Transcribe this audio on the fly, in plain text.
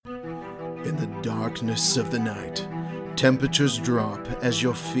In the darkness of the night, temperatures drop as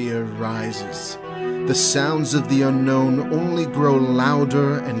your fear rises. The sounds of the unknown only grow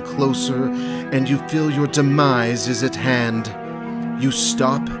louder and closer, and you feel your demise is at hand. You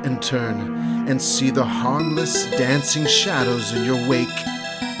stop and turn and see the harmless, dancing shadows in your wake.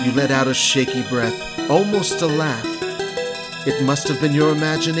 You let out a shaky breath, almost a laugh. It must have been your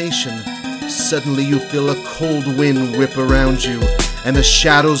imagination. Suddenly you feel a cold wind whip around you, and the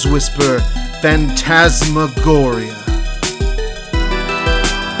shadows whisper, "Phantasmagoria."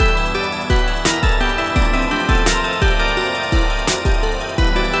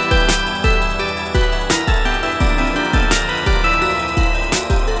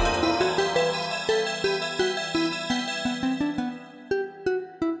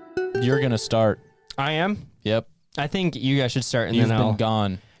 You're gonna start. I am? Yep. I think you guys should start and You've then been I'll...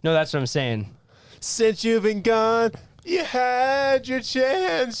 gone. No, that's what I'm saying. Since you've been gone, you had your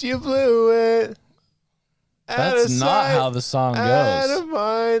chance, you blew it. That's not how the song Out goes. of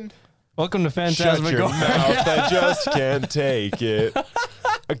mind. Welcome to Shut your Phantasmagoria. mouth, I just can't take it.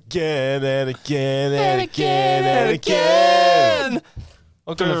 Again and again and again and again.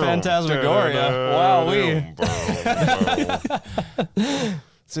 Welcome to Phantasmagoria. Wow,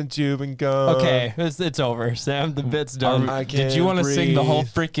 Since you've been gone. Okay, it's over, Sam. The bit's done. I Did you can't want to sing the whole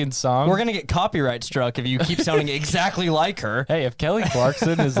breathe. freaking song? We're going to get copyright struck if you keep sounding exactly like her. Hey, if Kelly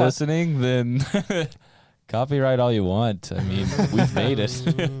Clarkson is listening, then copyright all you want. I mean, we've made it.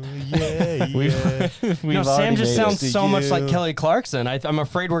 Yeah, we've No, Sam already just made sounds it. so much like you. Kelly Clarkson. I'm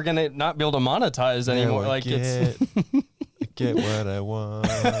afraid we're going to not be able to monetize anymore. Now I get what I want.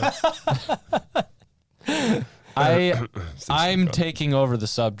 I'm taking over the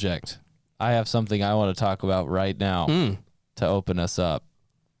subject. I have something I want to talk about right now to open us up.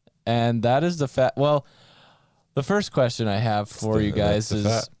 And that is the fact. Well, the first question I have for you guys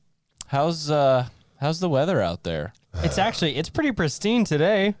is how's the weather out there? It's pretty pristine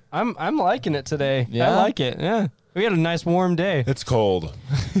today. I'm liking it today. Yeah? I like it. Yeah. We had a nice warm day. It's cold.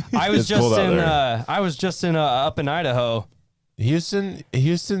 I was It's cold just in up in Idaho. Houston.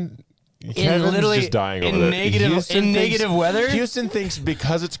 In Kevin's literally just dying in over there. negative negative weather. Houston thinks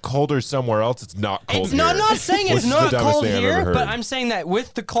because it's colder somewhere else, it's not cold It's not. here, I'm not saying which it's is not the dumbest cold thing I've ever here, heard. but I'm saying that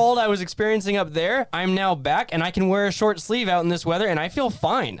with the cold I was experiencing up there, I'm now back and I can wear a short sleeve out in this weather and I feel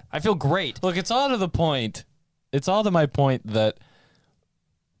fine. I feel great. Look, it's all to the point. It's all to my point that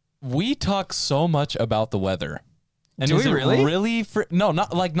we talk so much about the weather. And Do is we it really? No,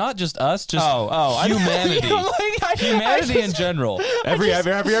 not just us, just I- humanity. I'm like, Humanity in general. every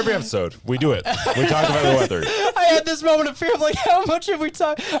episode, we do it. We talk about the weather. I had this moment of fear of like, how much have we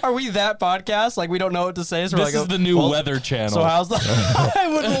talked? Are we that podcast? Like we don't know what to say. So we're This like, is the new weather channel. So how's the? I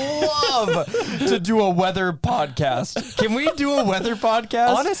would love to do a weather podcast. Can we do a weather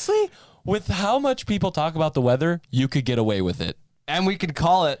podcast? Honestly, with how much people talk about the weather, you could get away with it. And we could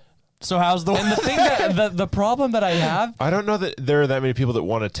call it. So how's the? And the thing that the problem that I have, I don't know that there are that many people that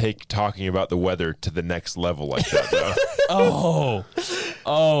want to take talking about the weather to the next level like that,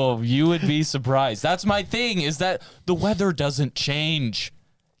 though. you would be surprised. That's my thing, is that the weather doesn't change.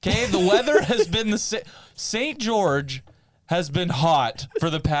 Okay, the weather has been the St. George has been hot for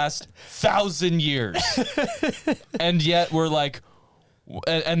the past 1,000 years, and yet we're like.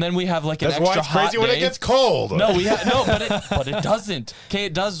 And then we have like an That's why extra it's crazy hot when day. it gets cold. No, but it doesn't. Okay,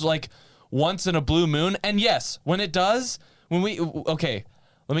 it does like once in a blue moon. And yes, when it does, let me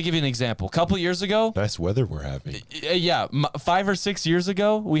give you an example. A couple years ago, Nice weather we're having. 5 or 6 years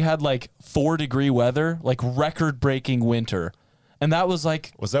ago, we had like 4-degree weather, like record-breaking winter, and that was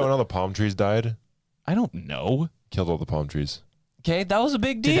like, Was that when all the palm trees died? I don't know. Killed all the palm trees. Okay, that was a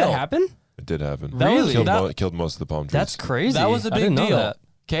big deal. Did that happen? It did happen. Really? Killed most of the palm trees. That's crazy. That was a I big didn't know deal. that.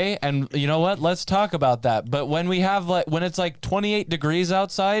 Okay, and you know what? Let's talk about that. But when we have when it's like 28 degrees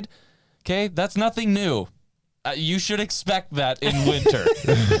outside, okay, that's nothing new. You should expect that in winter,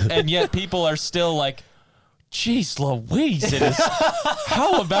 and yet people are still like, "Jeez, Louise, it is.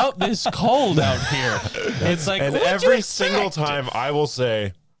 How about this cold out here?" It's like, and what'd you every expect? single time I will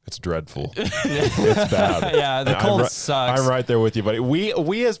say, it's dreadful. It's bad. Yeah, the And cold I'm sucks. I'm right there with you, buddy.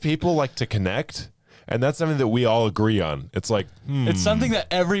 We as people like to connect, and that's something that we all agree on. It's like It's something that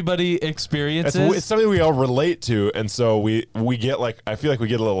everybody experiences. it's something we all relate to, and so we get like I feel like we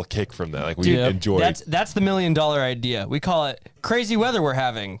get a little kick from that. Like we Dude, enjoy. That's the $1 million idea. We call it crazy weather we're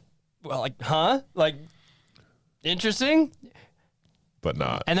having. Well, like, huh? Like, interesting. but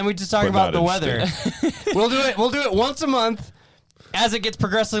not. And then we just talk But about not the weather. We'll do it once a month as it gets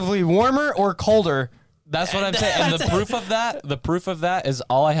progressively warmer or colder. That's what I'm saying. And the proof of that is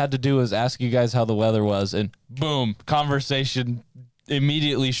all I had to do was ask you guys how the weather was, and boom, conversation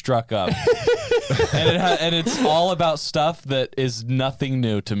immediately struck up. and it's all about stuff that is nothing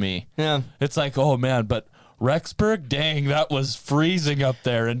new to me. Yeah. It's like, oh man, but Rexburg, dang, that was freezing up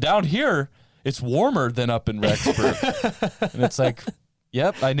there. And down here, it's warmer than up in Rexburg. And it's like,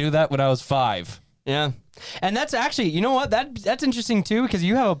 yep, I knew that when I was 5. Yeah. And that's actually, you know what? That's interesting too, because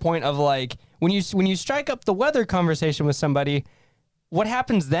you have a point of like when you strike up the weather conversation with somebody, what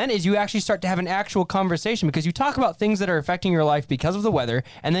happens then is you actually start to have an actual conversation because you talk about things that are affecting your life because of the weather,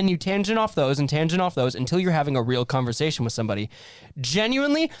 and then you tangent off those until you're having a real conversation with somebody.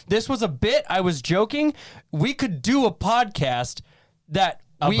 Genuinely, this was a bit. I was joking. We could do a podcast that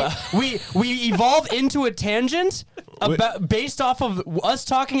we evolve into a tangent based off of us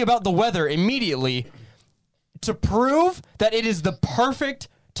talking about the weather immediately to prove that it is the perfect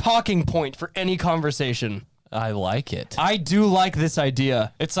talking point for any conversation. I like it. I do like this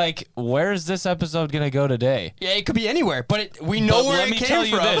idea. It's like, where is this episode going to go today? Yeah, it could be anywhere, but we know where it came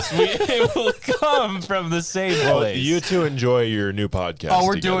from. It will come from the same place. You two enjoy your new podcast. Oh,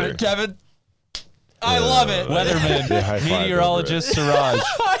 we're together. doing it, Kevin. I love it. Weatherman, Yeah, high five meteorologist Siraj.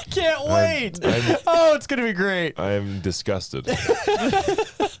 I can't wait. Oh, it's going to be great. I'm disgusted.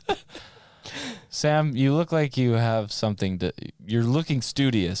 Sam, you look like you have something to... You're looking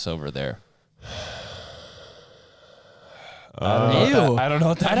studious over there. I don't know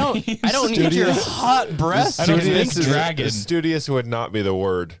what that means. I don't need your hot breath. I don't Studious think dragon. Studious would not be the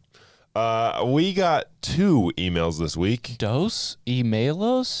word. We got 2 emails this week. Dos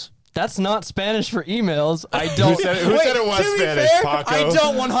emails? That's not Spanish for emails. I don't. Who said it was to be Spanish, fair, Paco? I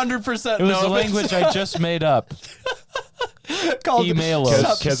don't 100% It was know. a language I just made up. Called Emails.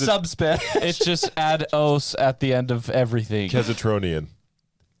 Sub-Spanish. It's just add os at the end of everything. Kesatronian.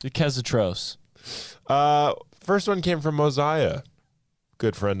 Kesatros. First one came from Mosiah.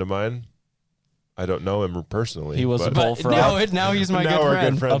 Good friend of mine. I don't know him personally. He was a but bullfrog. Now he's my Now good we're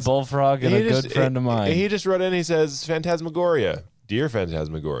friend. good friends. A bullfrog and a good friend of mine. He just wrote in, he says, Phantasmagoria. Dear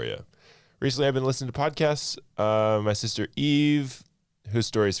Phantasmagoria. Recently I've been listening to podcasts. My sister Eve, whose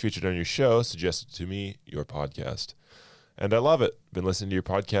story is featured on your show, suggested to me your podcast. And I love it. Been listening to your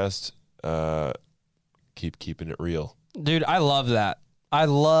podcast. Keep keeping it real. Dude, I love that. I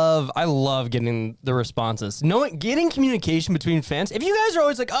love getting the responses. Getting communication between fans. If you guys are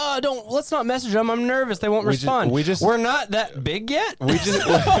always like, let's not message them. I'm nervous. They won't respond. We're not that big yet. We just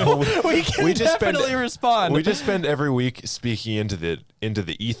we can definitely respond. We just spend every week speaking into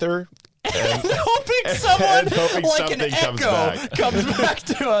the ether. And hoping someone hoping like something an comes echo back. comes back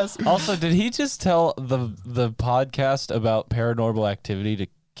to us. Also, did he just tell the podcast about paranormal activity to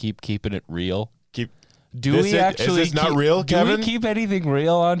keeping it real? Do we actually is this not real, Kevin? Do we keep anything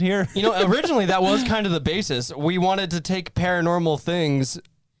real on here? You know, originally that was kind of the basis. We wanted to take paranormal things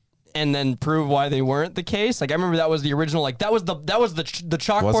and then prove why they weren't the case. Like I remember that was the original. Like that was the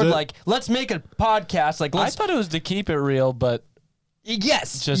chalkboard. Was it? Like let's make a podcast. Like I thought it was to keep it real, but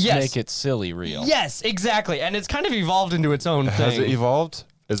yes, just make it silly real. Yes, exactly. And it's kind of evolved into its own thing. Has it evolved?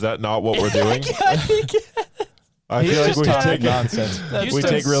 Is that not what we're doing? I He's feel like just we talking take nonsense. He's we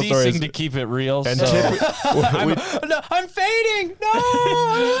take real ceasing stories to keep it real. and so. I'm fading. No,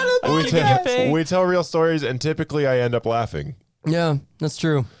 I don't think you guys. we tell real stories, and typically I end up laughing. Yeah, that's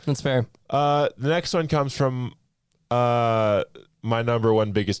true. That's fair. The next one comes from my number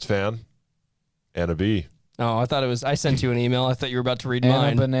one biggest fan, Anna B. Oh, I thought it was. I sent you an email. I thought you were about to read and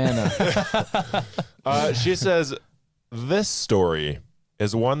mine. a banana. She says, this story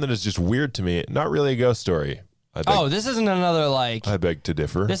is one that is just weird to me. Not really a ghost story. This isn't another like. I beg to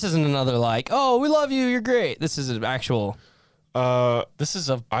differ. This isn't another like. Oh, we love you. You're great. This is an actual. This is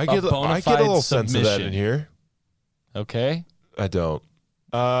a I get bona a fide little submission. sense of that in here. Okay. I don't.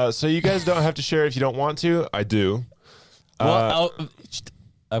 So you guys don't have to share if you don't want to. I do.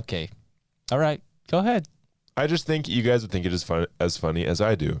 Okay. All right. Go ahead. I just think you guys would think it is as funny as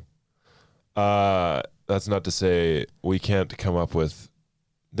I do. That's not to say we can't come up with.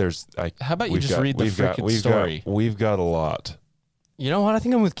 How about you just read the freaking story? We've got a lot. You know what? I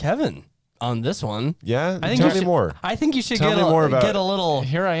think I'm with Kevin on this one. Yeah, I think tell me more. I think you should Tell me more about get it. a little.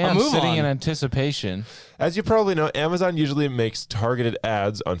 Here I am move sitting on. in anticipation. As you probably know, Amazon usually makes targeted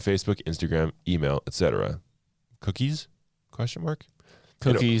ads on Facebook, Instagram, email, etc. Cookies? Question mark.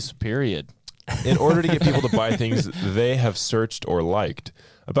 Cookies, period. In order to get people to buy things they have searched or liked.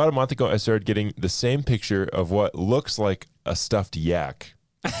 About a month ago, I started getting the same picture of what looks like a stuffed yak,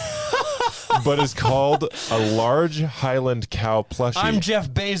 but is called a large Highland cow plushie. I'm Jeff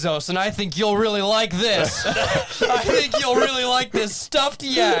Bezos, and I think you'll really like this. I think you'll really like this stuffed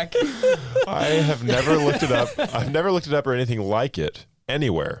yak. I have never looked it up. I've never looked it up or anything like it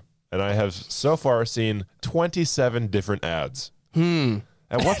anywhere. And I have so far seen 27 different ads.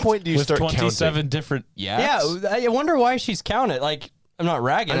 At what point do you With start 27 counting? different yaks? Yeah, I wonder why she's counted. Like, I'm not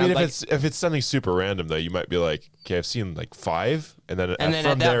ragging. I mean, I'm if it's something super random though, you might be like, okay, I've seen like 5, and then And then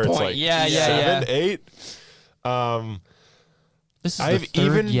from at that there it's point, like yeah, 7, 8. This is I've the third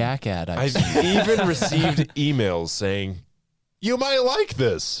even- yak ad I've I've seen. even received emails saying, you might like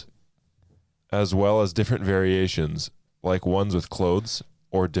this, as well as different variations, like ones with clothes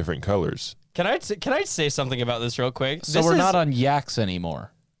or different colors. Can I say something about this real quick? So we're not on yaks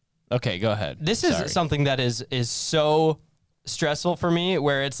anymore. Okay, go ahead. This is Sorry. something that is so stressful for me,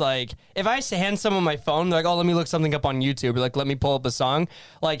 where it's like, if I hand someone my phone, they're like, oh, let me look something up on YouTube, or like, let me pull up a song.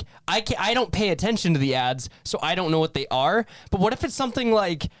 Like, I don't pay attention to the ads, so I don't know what they are. But what if it's something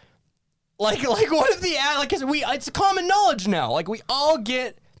like what if the ad, like, 'cause it's common knowledge now. Like, we all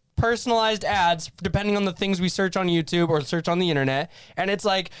get personalized ads depending on the things we search on YouTube or search on the internet, and it's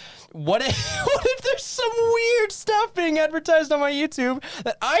like, what if there's some weird stuff being advertised on my YouTube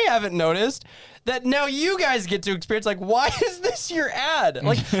that I haven't noticed that now you guys get to experience? Like, why is this your ad?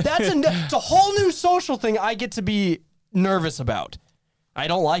 Like, it's a whole new social thing I get to be nervous about. I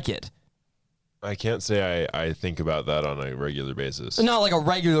don't like it. I can't say I think about that on a regular basis. Not like a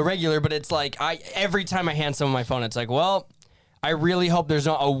regular, but it's like every time I hand someone my phone, it's like, well, I really hope there's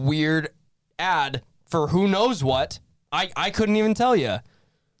not a weird ad for who knows what. I couldn't even tell you.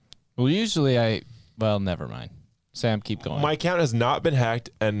 Well, usually well, never mind. Sam, keep going. My account has not been hacked,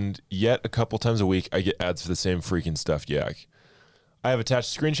 and yet a couple times a week I get ads for the same freaking stuffed yak. I have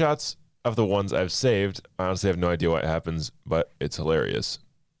attached screenshots of the ones I've saved. I honestly have no idea what happens, but it's hilarious.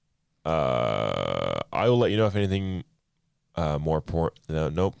 I will let you know if anything more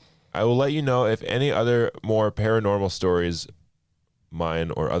nope. I will let you know if any other more paranormal stories,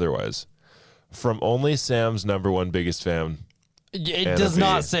 mine or otherwise, from only Sam's #1 biggest fan. It Anna does B.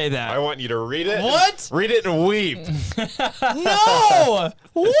 not say that. I want you to read it. What? Read it and weep. No!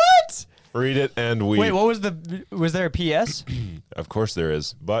 What? Read it and weep. Wait, was there a PS? Of course there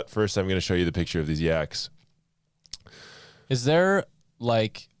is. But first I'm going to show you the picture of these yaks. Is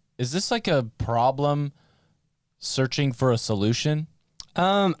this like a problem searching for a solution?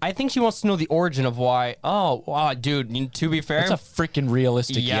 I think she wants to know the origin of why. Oh, wow, dude, to be fair, It's a freaking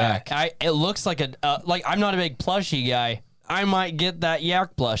realistic yak. it looks like like, I'm not a big plushie guy. I might get that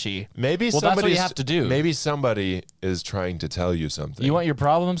yak plushie. Maybe Well, that's what you somebody's- have to do. Maybe somebody is trying to tell you something. You want your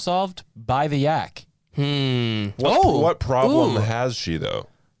problem solved? Buy the yak. What problem Ooh. has she though?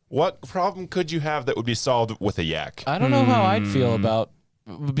 What problem could you have that would be solved with a yak? I don't know how I'd feel about,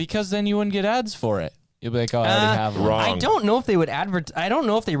 because then you wouldn't get ads for it. You'll be like, oh, I already have one. wrong. I don't know if they would I don't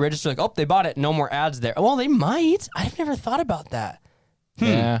know if they register like, oh, they bought it, no more ads there. Well, they might. I've never thought about that.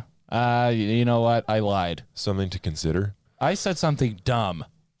 Yeah. You know what? I lied. Something to consider. I said something dumb.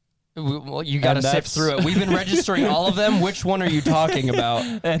 Well, you got to And sift that's- through it. We've been registering all of them. Which one are you talking about?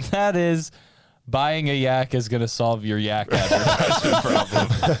 And that is, buying a yak is going to solve your yak advertisement problem.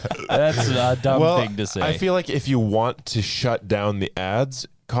 That's a dumb thing to say. I feel like if you want to shut down the ads,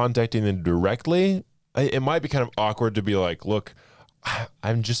 contacting them directly, it might be kind of awkward to be like, look,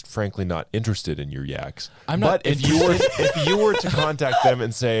 I'm just frankly not interested in your yaks. I'm not But if you were to contact them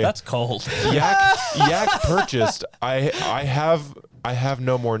and say, That's cold. yak purchased, I have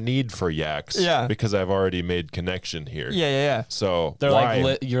no more need for yaks, Yeah. because I've already made connection here. Yeah. So They're why?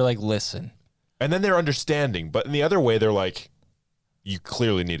 like, you're like, listen. And then they're understanding, but in the other way, they're like, you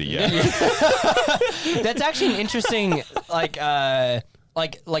clearly need a yak. That's actually an interesting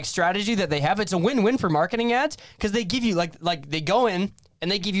like strategy that they have. It's a win-win for marketing ads because they give you like they go in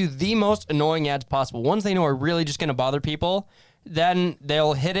and they give you the most annoying ads possible. Ones they know are really just going to bother people. Then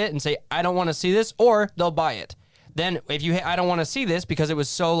they'll hit it and say, I don't want to see this, or they'll buy it. Then if you hit, I don't want to see this because it was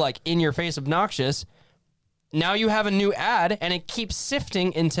so like in your face obnoxious, now you have a new ad and it keeps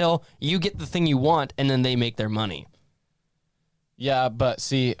sifting until you get the thing you want and then they make their money. Yeah, but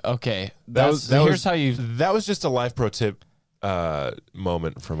see, okay. That Here's was how you. That was just a live pro tip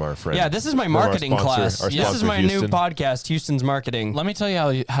moment from our friend. Yeah, this is my from our marketing sponsor- class. our This is sponsor, my new Houston. podcast, Houston's Marketing. Let me tell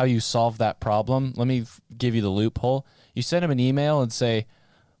you how you solve that problem. Let me give you the loophole. You send him an email and say,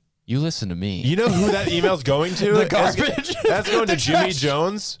 you listen to me. You know who that email's going to? The garbage. That's going to The Jimmy trash.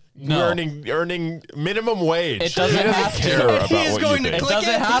 Jones, No. earning minimum wage. It doesn't he doesn't have to. care about He is what going you to think. It click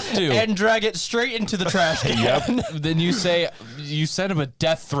doesn't have to. and drag it straight into the trash can. Then you say, you send him a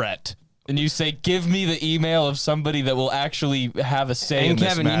death threat. And you say, give me the email of somebody that will actually have a say in And this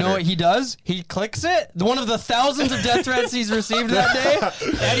Kevin, matter. you know what he does? He clicks it, one of the thousands of death threats he's received that day,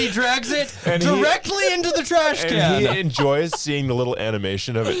 and he drags it directly into the trash can. And he enjoys seeing the little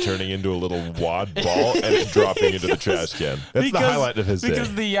animation of it turning into a little wad ball and it dropping into the trash can. That's the highlight of his day.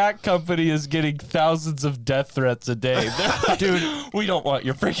 Because the Yak Company is getting thousands of death threats a day. They're like, dude, we don't want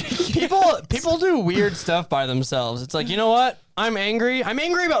your freaking People do weird stuff by themselves. It's like, you know what? I'm angry. I'm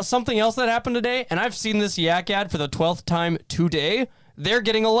angry about something else that happened today, and I've seen this Yak ad for the 12th time today. They're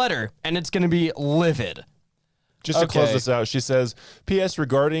getting a letter, and it's going to be livid. Just to close this out, she says, P.S.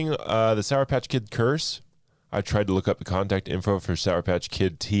 regarding the Sour Patch Kid curse, I tried to look up the contact info for Sour Patch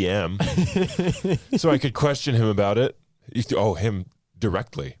Kid TM so I could question him about it. Him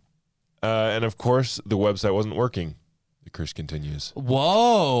directly. And of course, the website wasn't working. The curse continues.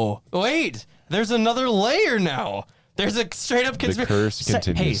 Whoa. Wait. There's another layer now. There's a straight up conspiracy. The curse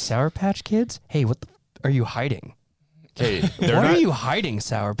continues. Hey, Sour Patch Kids? Hey, what the are you hiding? Okay, What are you hiding,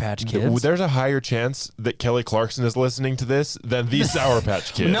 Sour Patch Kids? There's a higher chance that Kelly Clarkson is listening to this than the Sour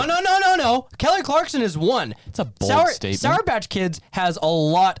Patch Kid. No. Kelly Clarkson is one. It's a bold statement. Sour Patch Kids has a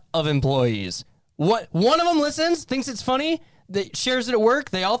lot of employees. One of them listens, thinks it's funny. That shares it at work.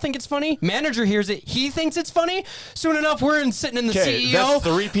 They all think it's funny. Manager hears it. He thinks it's funny. Soon enough, we're sitting in the CEO. That's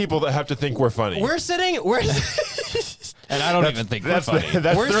 3 people that have to think we're funny. We're sitting. And I don't even think we're funny.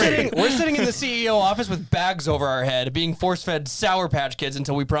 That's We're 3. sitting in the CEO office with bags over our head, being force-fed Sour Patch Kids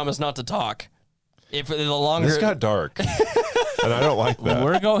until we promise not to talk. If the longer This got dark, and I don't like that.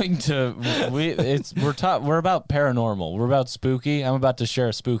 We're going to we're about paranormal. We're about spooky. I'm about to share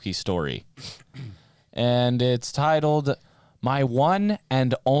a spooky story, and it's titled "My One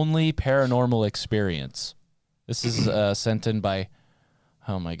and Only Paranormal Experience." This is sent in by,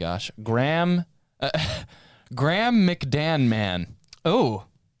 oh my gosh, Graham McDan Man. Oh,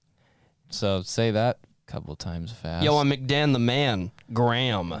 So say that a couple times fast. yo, I'm McDan the man.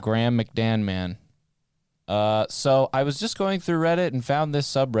 Graham McDan Man. So I was just going through Reddit and found this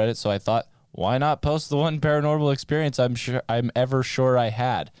subreddit, so I thought, why not post the one paranormal experience I'm ever sure I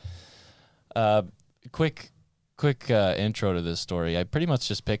had. Quick intro to this story. I pretty much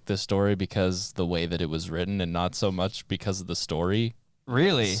just picked this story because the way that it was written and not so much because of the story.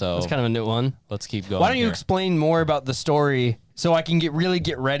 Really? So- That's kind of a new one. Let's keep going. Why don't you here. explain more about the story so I can get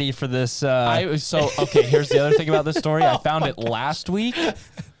ready for this? Okay, here's the other thing about this story. I found it last week.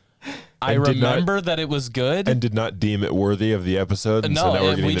 I And did not- remember that it was good. and did not deem it worthy of the episode. And No, so now we're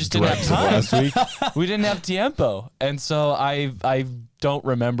we getting just the didn't dregs have of last week. We didn't have tiempo, and so I don't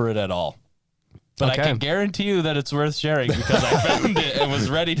remember it at all. But I Okay. can guarantee you that it's worth sharing because I found it and was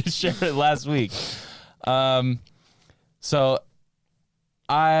ready to share it last week. So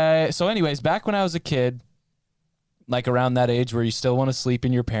anyways, back when I was a kid, like around that age where you still want to sleep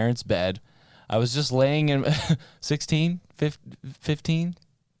in your parents' bed, I was just laying in 16, 15.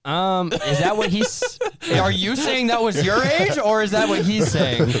 Is that what he's? Are you saying that was your age, or is that what he's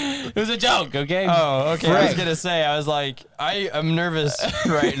saying? It was a joke, okay? Oh, okay. I was gonna say. I was like, I am nervous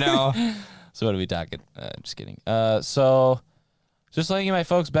right now. So what are we talking? Just kidding. So just laying in my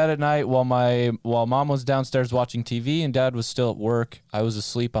folks' bed at night while mom was downstairs watching TV and dad was still at work. I was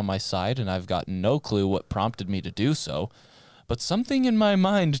asleep on my side, and I've got no clue what prompted me to do so. But something in my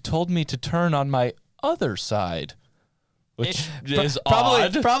mind told me to turn on my other side, which is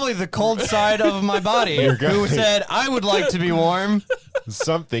odd. Probably the cold side of my body, who said I would like to be warm.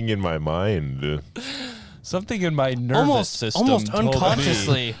 Something in my mind. Something in my nervous system almost told me-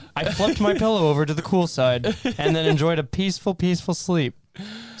 unconsciously, I flipped my pillow over to the cool side and then enjoyed a peaceful sleep.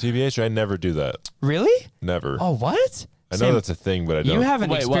 TBH, I never do that. Really? Never. Oh, what? I know that's a thing, but I don't. You haven't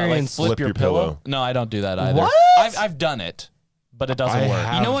Wait, what? Like experienced. flip your pillow? No, I don't do that either. What? I've done it, but it doesn't I work.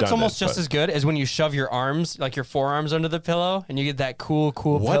 have You know what's done almost it, just but- as good as when you shove your arms, like your forearms, under the pillow, and you get that cool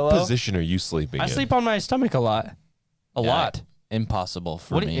What pillow. position are you sleeping in? I sleep on my stomach a lot. A lot. Impossible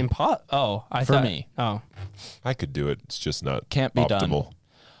for What me. Oh, I For thought. me. Oh, I could do it. It's just not Can't be optimal.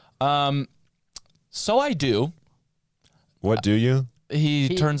 done. So I do. What do you?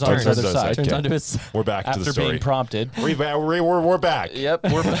 He turns on turns his other on his side side. turns Okay. onto his. We're back to the after story. being prompted. We're back. Yep,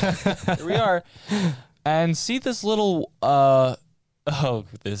 here we are. And see this little oh,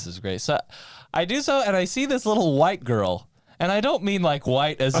 this is great. So I do so, and I see this little white girl. And I don't mean like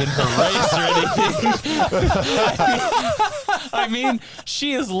white as in her race or anything. I mean,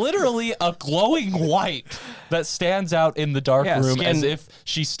 she is literally a glowing white that stands out in the dark room as if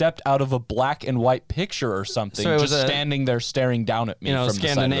she stepped out of a black and white picture or something, So it was just a- standing there staring down at me You know, from the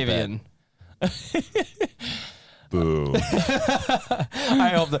side of the bed. Scandinavian. Boo.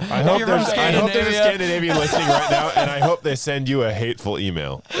 I hope that. I hope You're from there's a Scandinavia. Scandinavian listening right now, and I hope they send you a hateful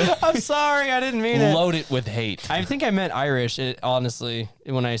email. I'm sorry, I didn't mean it. Load it with hate. I think I meant Irish, honestly,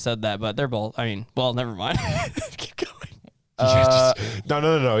 when I said that, but they're both. I mean, well, never mind. Keep going.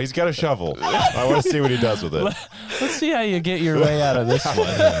 No. He's got a shovel. I want to see what he does with it. Let's see how you get your way out of this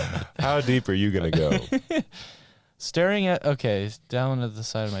one. How deep are you going to go? Staring at, okay, down at the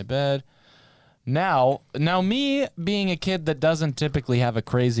side of my bed. Now me being a kid that doesn't typically have a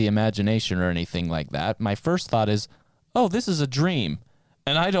crazy imagination or anything like that, my first thought is, oh, this is a dream.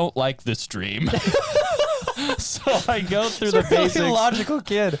 And I don't like this dream. So I go through the basics. Logical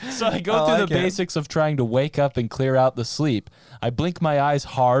kid. So I go through the basics of trying to wake up and clear out the sleep. I blink my eyes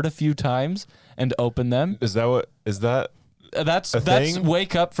hard a few times and open them. Is that That's thing?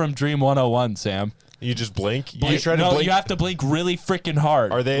 wake up from Dream 101, Sam. you just blink? Blink- You try to no, blink. you have to blink really freaking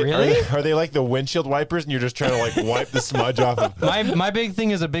hard. Are they Really? are they like the windshield wipers and you're just trying to like wipe the smudge off of My big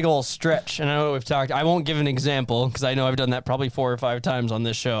thing is a big old stretch, and I know we've talked. I won't give an example because I know I've done that probably 4 or 5 times on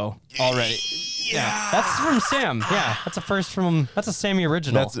this show already. Yeah, that's from Sam. Yeah, that's a first from. That's a Sammy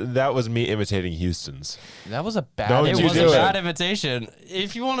original. That was me imitating Houston's. That was a bad. Don't it you was do a it. bad imitation.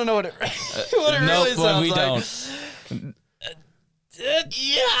 If you want to know what it, what it no, really sounds we like. don't.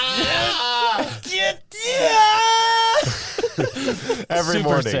 Every Super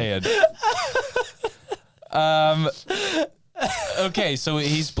morning. Saiyan. Okay, so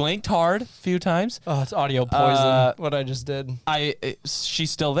he's blinked hard a few times. Oh, it's audio poison. What I just did. She's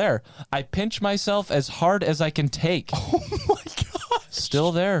still there. I pinch myself as hard as I can take. Oh my god.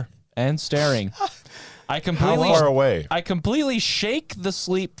 Still there and staring. I How completely far away? I completely shake the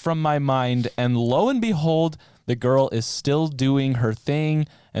sleep from my mind, and lo and behold, the girl is still doing her thing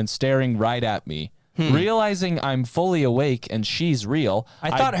and staring right at me. Realizing I'm fully awake and she's real,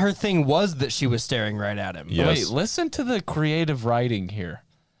 I thought her thing was that she was staring right at him. Yeah. Wait, Yes. listen to the creative writing here.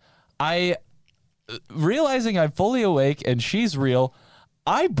 Realizing I'm fully awake and she's real,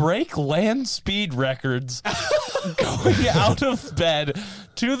 I break land speed records going out of bed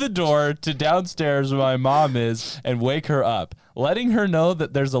to the door to downstairs where my mom is and wake her up, letting her know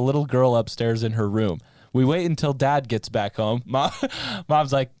that there's a little girl upstairs in her room. We wait until Dad gets back home.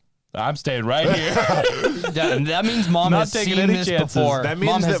 Mom's like, I'm staying right here. That means mom Not has taking seen any this chances. before. That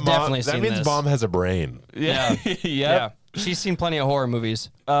means mom has that definitely that seen means this. mom has a brain. Yeah. Yeah. Yep. She's seen plenty of horror movies.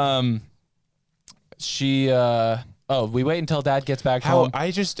 We wait until Dad gets back How home.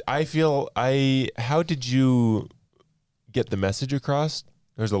 how did you get the message across?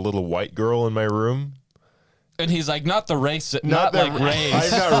 There's a little white girl in my room. And he's like, not the race, not like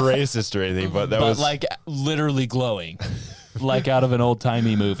race, I'm not racist or anything, but that but was like literally glowing, like out of an old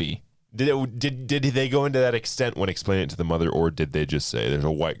timey movie. Did they go into that extent when explaining it to the mother, or did they just say there's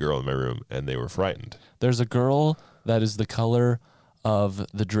a white girl in my room and they were frightened? There's a girl that is the color of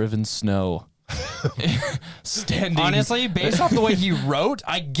the driven snow. Standing. Honestly, based off the way he wrote,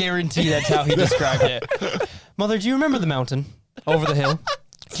 I guarantee that's how he described it. Mother, do you remember the mountain over the hill?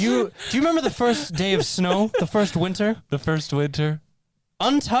 Do you remember the first day of snow, the first winter? The first winter.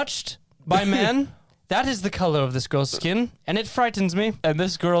 Untouched by man? That is the color of this girl's skin, and it frightens me. And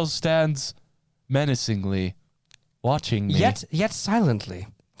this girl stands menacingly watching me. Yet silently.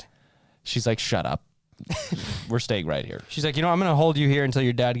 She's like, shut up. We're staying right here. She's like, I'm going to hold you here until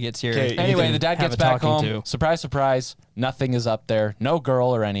your dad gets here. Okay, and you Anyway, can the dad have gets a back talking home. to. Surprise, surprise. Nothing is up there. No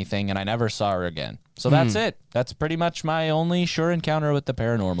girl or anything. And I never saw her again. So that's it. That's pretty much my only sure encounter with the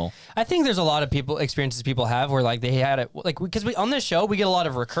paranormal. I think there's a lot of experiences people have where like they had it like because we on this show we get a lot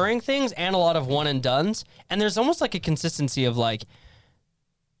of recurring things and a lot of one and dones, and there's almost like a consistency of like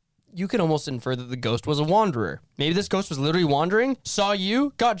you can almost infer that the ghost was a wanderer. Maybe this ghost was literally wandering, saw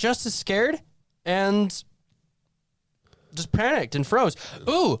you, got just as scared, and just panicked and froze.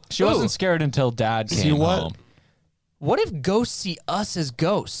 She wasn't scared until Dad came home. What if ghosts see us as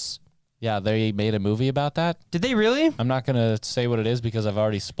ghosts? Yeah, they made a movie about that. Did they really? I'm not going to say what it is because I've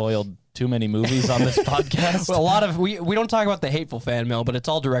already spoiled too many movies on this podcast. Well, a lot of we don't talk about the hateful fan mail, but it's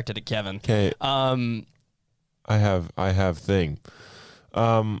all directed at Kevin. Okay, I have thing.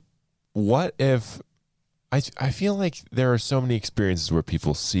 What if I feel like there are so many experiences where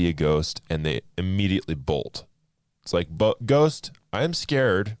people see a ghost and they immediately bolt. It's like, ghost, I'm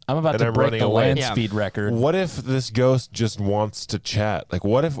scared. I'm about and to I'm break running the away. land Yeah. speed record. What if this ghost just wants to chat? Like,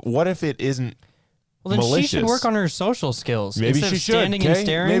 what if it isn't? Well, then malicious? she should work on her social skills. Maybe Instead she of should. standing and okay?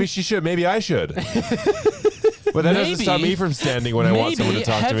 staring. Maybe she should. Maybe I should. But that doesn't stop me from standing when I want someone to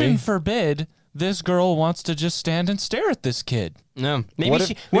talk to heaven me. forbid, this girl wants to just stand and stare at this kid. No, maybe What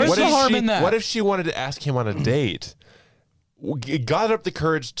she. if, where's what the if harm she- in that? What if she wanted to ask him on a date? Got up the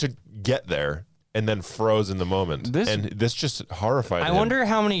courage to get there, and then froze in the moment. And this just horrified him. I wonder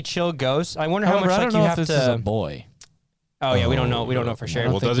how many chill ghosts. I wonder how However, much I like don't you know have if to. this is a boy. Oh yeah, we don't know. We don't know for sure.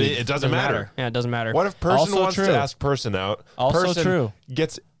 Well, it doesn't matter. Yeah, it doesn't matter. What if person Also wants true. to ask person out? Also person true.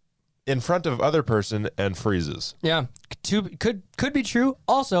 Gets in front of other person and freezes. Yeah, could be true.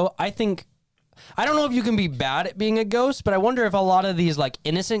 Also, I think I don't know if you can be bad at being a ghost, but I wonder if a lot of these like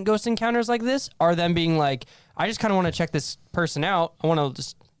innocent ghost encounters like this are them being like, I just kind of want to check this person out. I want to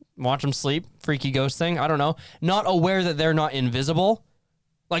just watch them sleep. Freaky ghost thing. I don't know. Not aware that they're not invisible.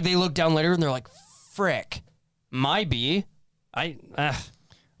 Like they look down later and they're like, frick, might be.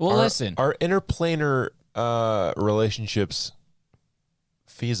 Well, listen. Are interplanar relationships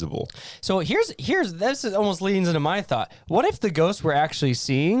feasible? So here's this is almost leads into my thought. What if the ghosts we're actually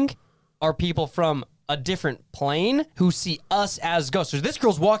seeing are people from a different plane who see us as ghosts? So this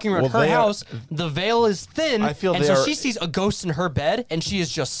girl's walking around her house, the veil is thin, I feel and they so are- she sees a ghost in her bed, and she is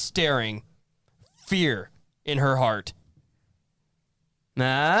just staring, fear in her heart.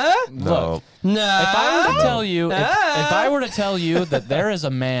 Nah, No. nah. If I were to tell you, if I were to tell you that there is a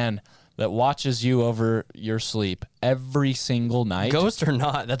man that watches you over your sleep every single night, ghost or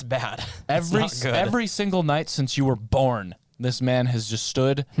not, that's bad. That's not good. every single night since you were born, this man has just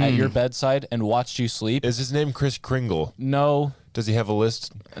stood at your bedside and watched you sleep. Is his name Chris Kringle? No, Does he have a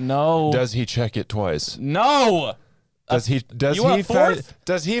list? no, Does he check it twice? no, Does he you want fourth?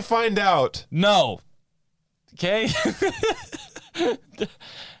 does he find out? no. Okay.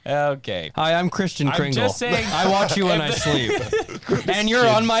 Okay. Hi, I'm Christian I'm Kringle. just saying- I watch you when I sleep, and you're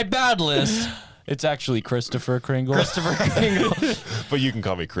on my bad list. It's actually Christopher Kringle. Christopher Kringle. But you can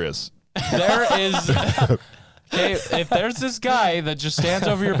call me Chris. There is. Okay, if there's this guy that just stands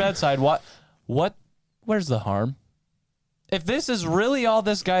over your bedside, where's the harm? If this is really all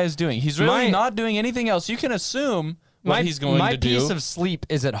this guy is doing, he's really not doing anything else. You can assume what he's going to do. My piece of sleep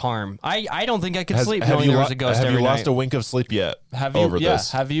is at harm. I don't think I could sleep knowing there was a ghost have every you lost night. a wink of sleep yet? Have you? over Yeah.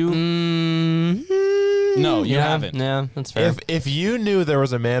 this? Have you? Mm-hmm. No, you haven't. Yeah, that's fair. If you knew there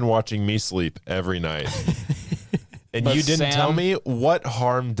was a man watching me sleep every night, and But you didn't Sam- tell me, what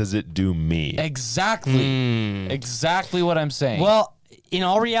harm does it do me? Exactly. Exactly what I'm saying. Well, in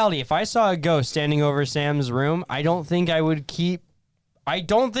all reality, if I saw a ghost standing over Sam's room, I don't think I would keep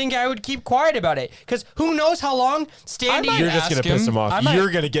quiet about it. Because who knows how long standing... You're just gonna piss him off.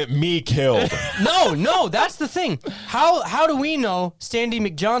 You're gonna get me killed. No, that's the thing. How do we know Standy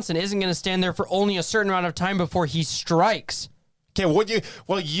McJohnson isn't going to stand there for only a certain amount of time before he strikes? Okay,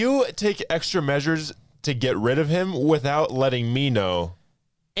 you take extra measures to get rid of him without letting me know.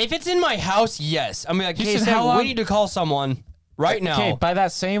 If it's in my house, yes. I'm like, hey, Houston, Sam, how long- we need to call someone right now. Okay, by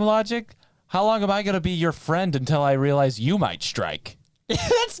that same logic, how long am I going to be your friend until I realize you might strike?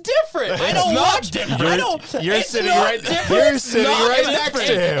 That's different. I don't not watch different. I don't. You're it's sitting not right- different. you're sitting Not right different. next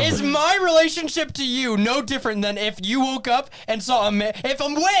to him. Is my relationship to you no different than if you woke up and saw a man? If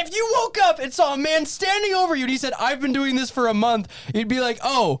you woke up and saw a man standing over you and he said, "I've been doing this for a month," you'd be like,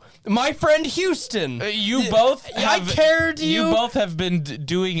 "Oh, my friend Houston." You both I have, care to you. You both have been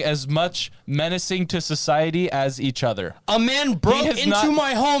doing as much menacing to society as each other. A man broke has into not-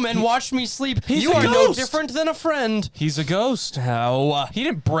 my home and watched me sleep. He's You a are no ghost. different than a friend. He's a ghost. How? He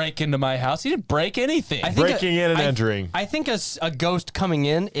didn't break into my house. He didn't break anything. I think Breaking in and entering. I think a ghost coming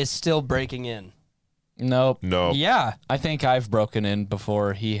in is still breaking in. Nope. No. Yeah. I think I've broken in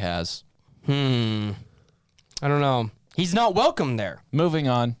before he has. I don't know. He's not welcome there. Moving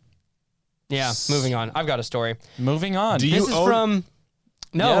on. Yeah, moving on. I've got a story. Moving on. Do you This is own- from...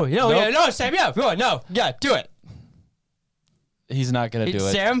 No, Yep, no, nope. yeah, no, Sam, yeah, go on, no. Yeah, do it. He's not going to do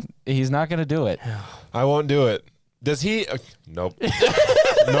it. Sam? He's not going to do it. I won't do it. Does he? Nope.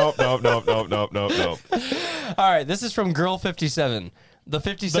 Nope. All right, this is from Girl 57. The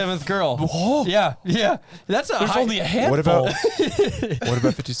 57th girl. Whoa. Yeah. That's a There's high... only a handful. What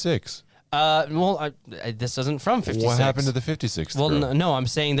about 56? this isn't from 56. What happened to the 56th? Well, girl? no, I'm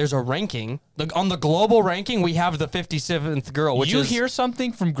saying there's a ranking. On the global ranking, we have the 57th girl, which you is... hear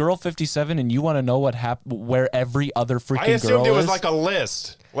something from Girl 57 and you want to know what happened, where every other freaking I girl assumed it was is? like a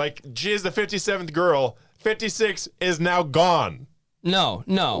list. Like, she is the 57th girl. 56 is now gone. No.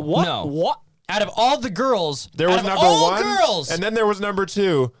 What? No. What? Out of all the girls, There was out of number all one, girls, and then there was number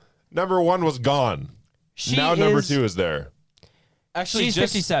two. Number one was gone. she Now number is- two is there. Actually, She's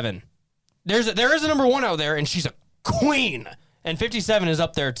just 57. There is a number one out there, and she's a queen. And 57 is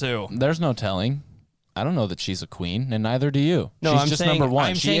up there too. there's no telling. I don't know that she's a queen, and neither do you. No, she's I'm just saying, number one.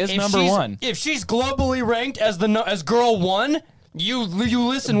 I'm She saying is if number she's- one. If she's globally ranked as as girl one, you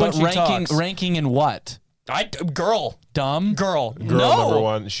listen when But she ranking, talks. ranking in what? Girl. Dumb? Girl. Girl no. number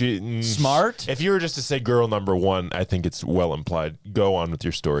one. Smart? If you were just to say girl number one, I think it's well implied. Go on with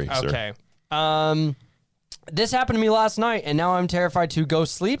your story, sir. Okay. This happened to me last night, and now I'm terrified to go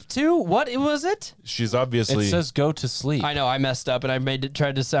sleep too. What was it? She's It obviously. says go to sleep. I know I messed up, and I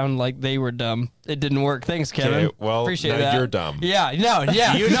tried to sound like they were dumb. It didn't work. Thanks, Kevin. Okay, well, appreciate now that. you're dumb. Yeah, no,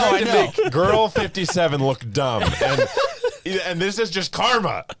 yeah, You no, tried I to know. make girl 57 look dumb, and this is just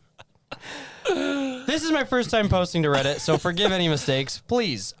karma. This is my first time posting to Reddit, so forgive any mistakes.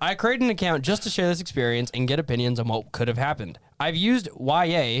 Please, I created an account just to share this experience and get opinions on what could have happened. I've used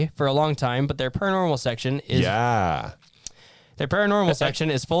YA for a long time, but their paranormal section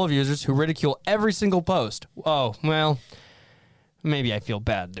is full of users who ridicule every single post. Oh, well, maybe I feel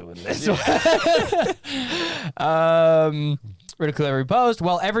bad doing this. Ridicule every post.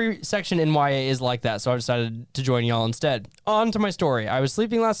 Well, every section in YA is like that, so I decided to join y'all instead. On to my story. I was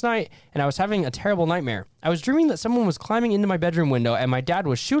sleeping last night, and I was having a terrible nightmare. I was dreaming that someone was climbing into my bedroom window, and my dad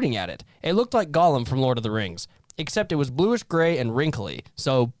was shooting at it. It looked like Gollum from Lord of the Rings, except it was bluish gray and wrinkly.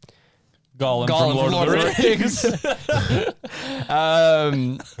 So, Gollum from Lord of the Rings.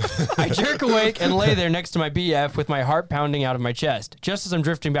 I jerk awake and lay there next to my BF with my heart pounding out of my chest. Just as I'm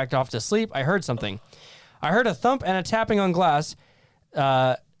drifting back off to sleep, I heard something. I heard a thump and a tapping on glass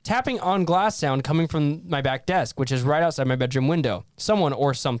sound coming from my back desk, which is right outside my bedroom window. Someone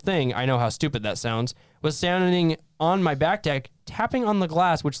or something, I know how stupid that sounds, was standing on my back deck, tapping on the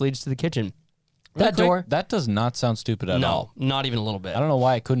glass which leads to the kitchen. That door. That does not sound stupid at all. No, not even a little bit. I don't know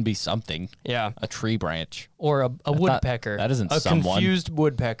why it couldn't be something. Yeah. A tree branch. Or a woodpecker. that isn't a someone. confused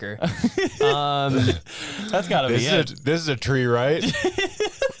woodpecker. That's got to be it. This is a tree, right?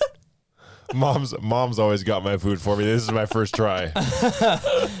 Mom's always got my food for me. This is my first try.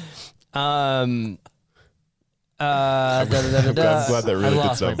 I'm I'm glad that really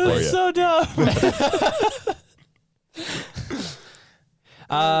did something for you. So dumb.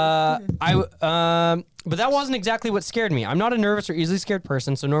 But that wasn't exactly what scared me. I'm not a nervous or easily scared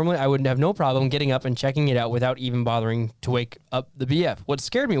person, so normally I would have no problem getting up and checking it out without even bothering to wake up the BF. What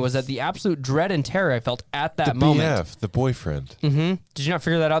scared me was that the absolute dread and terror I felt at that moment. BF, the boyfriend. Mm-hmm. Did you not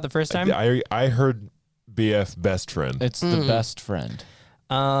figure that out the first time? I heard BF, best friend. It's the best friend.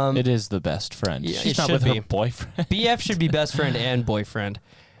 It is the best friend. Yeah, She's it not should with be. her boyfriend. BF should be best friend and boyfriend.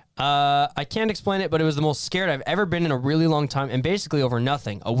 I can't explain it, but it was the most scared I've ever been in a really long time, and basically over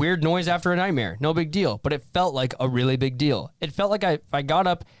nothing. A weird noise after a nightmare. No big deal, but it felt like a really big deal. It felt like if I got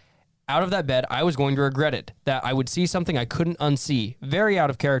up out of that bed, I was going to regret it. That I would see something I couldn't unsee. Very out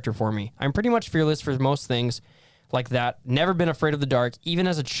of character for me. I'm pretty much fearless for most things like that. Never been afraid of the dark, even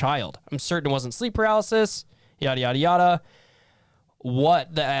as a child. I'm certain it wasn't sleep paralysis. Yada, yada, yada.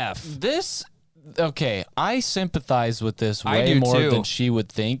 What the F? Okay, I sympathize with this I way do more too. than she would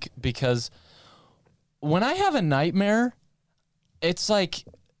think, because when I have a nightmare, it's like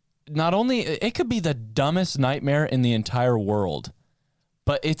not only it could be the dumbest nightmare in the entire world,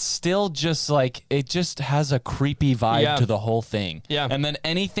 but it's still just like it just has a creepy vibe to the whole thing. Yeah. And then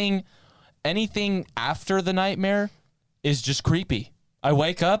anything after the nightmare is just creepy. I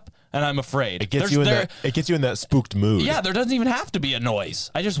wake up and I'm afraid. It gets you in that spooked mood. Yeah, there doesn't even have to be a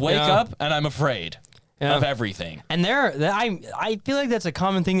noise. I just wake up and I'm afraid of everything. And I feel like that's a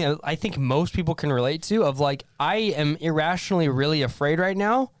common thing that I think most people can relate to, of like, I am irrationally really afraid right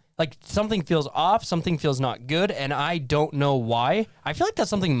now. Like something feels off, something feels not good, and I don't know why. I feel like that's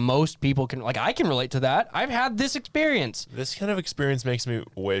something most people can, like, I can relate to that. I've had this experience. This kind of experience makes me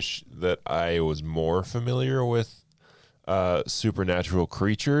wish that I was more familiar with supernatural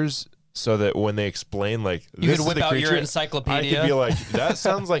creatures, so that when they explain like You this could is whip the out creature, your encyclopedia. I could be like, that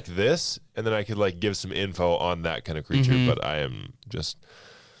sounds like this, and then I could like give some info on that kind of creature. Mm-hmm. But I am just,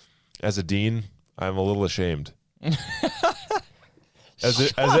 as a dean, I'm a little ashamed. As a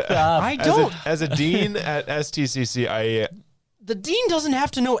dean at STCC, The dean doesn't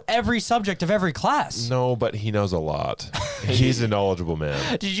have to know every subject of every class. no, but he knows a lot. He's a knowledgeable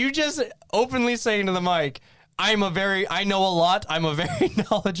man. Did you just openly say into the mic, I know a lot, I'm a very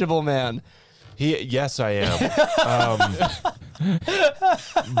knowledgeable man? Yes, I am.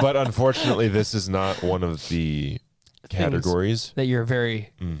 But unfortunately, this is not one of the categories. That you're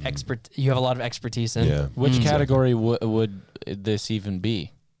very expert, you have a lot of expertise in. Yeah. Which category would this even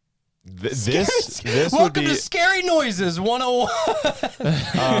be? This would Welcome be to Scary Noises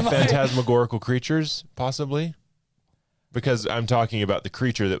 101. phantasmagorical creatures, possibly. Because I'm talking about the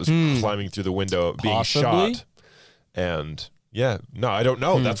creature that was climbing through the window, being Possibly? shot. And yeah, no, I don't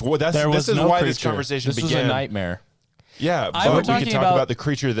know. This is no why creature. this conversation This began. was a nightmare. Yeah, We're but we talking could talk about- about the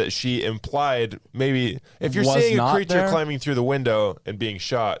creature that she implied. Maybe if you're Was seeing a not creature there? climbing through the window and being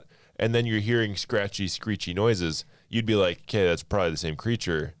shot, and then you're hearing scratchy, screechy noises, you'd be like, okay, that's probably the same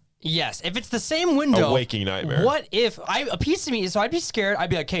creature. Yes, if it's the same window. A waking nightmare. What if a piece of me? So I'd be scared. I'd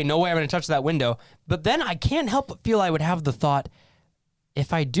be like, "Okay, no way, I'm going to touch that window." But then I can't help but feel I would have the thought,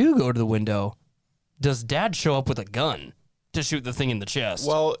 if I do go to the window, does Dad show up with a gun to shoot the thing in the chest?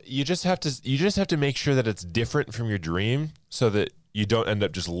 Well, you just have to make sure that it's different from your dream, so that you don't end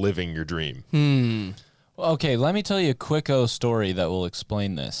up just living your dream. Okay, let me tell you a quick story that will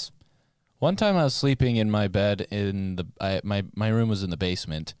explain this. One time I was sleeping in my bed my room was in the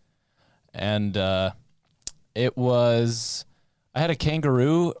basement, and I had a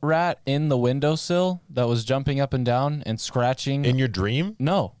kangaroo rat in the windowsill that was jumping up and down and scratching. In your dream?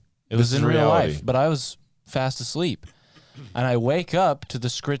 No, it This was is in real reality. life, but I was fast asleep. And I wake up to the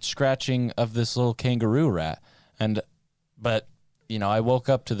scratching of this little kangaroo rat. But I woke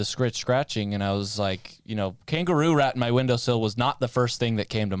up to the scratching and I was like, kangaroo rat in my windowsill was not the first thing that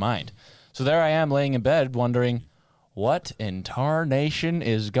came to mind. So there I am laying in bed wondering, what in tarnation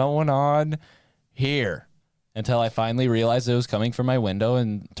is going on here? Until I finally realized it was coming from my window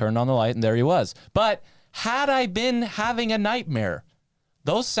and turned on the light, and there he was. But had I been having a nightmare,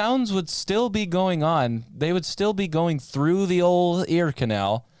 those sounds would still be going on. They would still be going through the old ear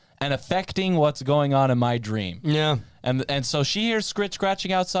canal and affecting what's going on in my dream. Yeah. And so she hears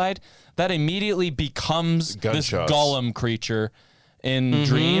scratching outside. That immediately becomes Gunshots. this golem creature in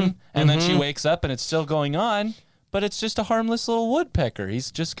dream. And then she wakes up and it's still going on. But it's just a harmless little woodpecker.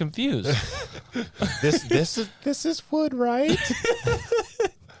 He's just confused. This is wood, right?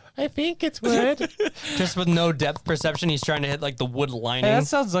 I think it's wood. Just with no depth perception, he's trying to hit like the wood lining. Hey, that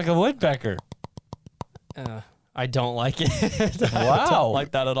sounds like a woodpecker. I don't like it. I Wow. don't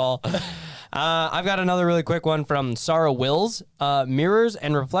like that at all. I've got another really quick one from Sarah Wills. Mirrors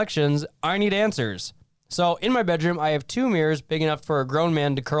and reflections, I need answers. So in my bedroom, I have 2 mirrors big enough for a grown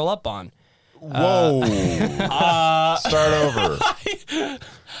man to curl up on. Whoa. Start over.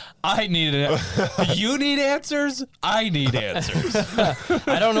 I need it. You need answers. I need answers.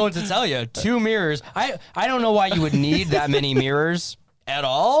 I don't know what to tell you. 2 mirrors. I don't know why you would need that many mirrors at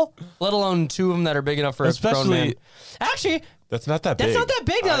all, let alone 2 of them that are big enough for a grown man. Actually, That's not that big. that's not that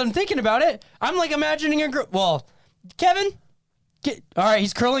big now that I'm thinking about it. I'm like imagining well, Kevin, all right,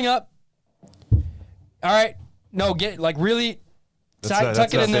 he's curling up. All right, no, get like really That's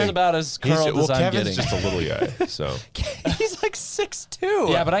tuck it not in there. It's about as curled as I'm Kevin's getting. just a little guy, so. He's like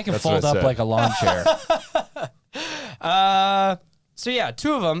 6'2". Yeah, but I can That's fold what I up said. like a lawn chair. So yeah,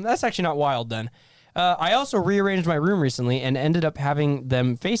 2 of them. That's actually not wild then. I also rearranged my room recently and ended up having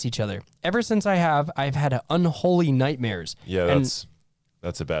them face each other. Ever since I've had unholy nightmares. Yeah, and,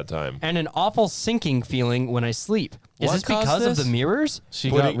 that's a bad time. and an awful sinking feeling when I sleep. Is What this caused because of this? the mirrors?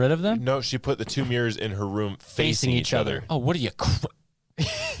 She got rid of them? No, she put the 2 mirrors in her room facing each other. Oh, what are you?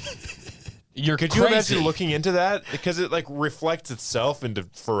 You're Could crazy. you imagine looking into that? Because it like reflects itself into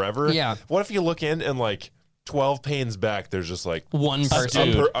forever. Yeah. What if you look in and like 12 panes back, there's just like One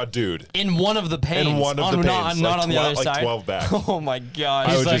person. a dude. In one of the panes. In one of the not panes, not like on the 12 other like side. 12 back. Oh my god.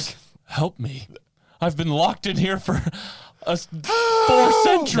 He's would like, just- help me. I've been locked in here for 4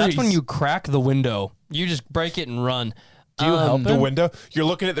 centuries. That's when you crack the window. You just break it and run. Do you help The him? window. You're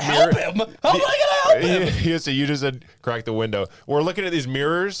looking at the Help mirror. him! How am I gonna help him? Yeah, so you just said crack the window. We're looking at these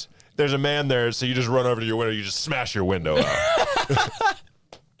mirrors. There's a man there, so you just run over to your window. You just smash your window out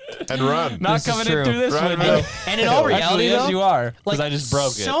and run. Not This is coming in true. through this Right, window. right. And in all reality, Actually, yes, though, you are. Because like, I just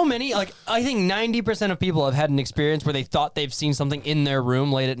broke it. so many, like I think 90% of people have had an experience where they thought they've seen something in their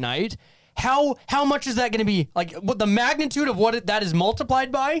room late at night. How much is that going to be? Like, what the magnitude of what that is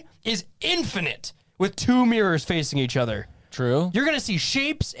multiplied by is infinite with 2 mirrors facing each other. True. You're going to see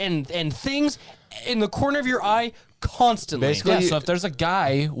shapes and things in the corner of your eye constantly. Basically- Yeah, so if there's a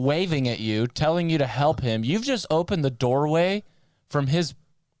guy waving at you, telling you to help him, you've just opened the doorway from his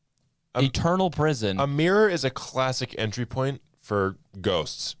eternal prison. A mirror is a classic entry point for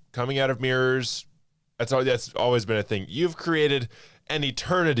ghosts. Coming out of mirrors, that's always been a thing. You've created an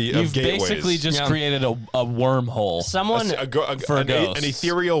eternity of You've gateways. basically just Yeah. created a wormhole. Someone For an ghosts.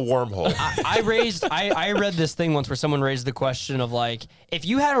 ethereal wormhole. I read this thing once where someone raised the question of like, if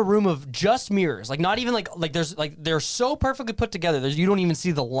you had a room of just mirrors, like not even like there's like they're so perfectly put together, you don't even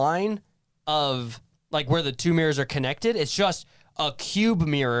see the line of like where the 2 mirrors are connected. It's just a cube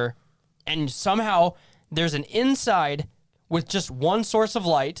mirror, and somehow there's an inside with just one source of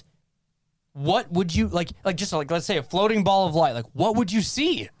light. What would you like just like let's say a floating ball of light? Like what would you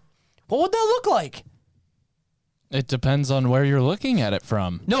see? What would that look like? It depends on where you're looking at it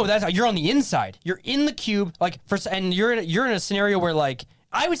from. No, that's you're on the inside. You're in the cube, and you're in a scenario where like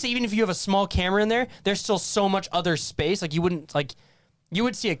I would say even if you have a small camera in there, there's still so much other space. Like you wouldn't like You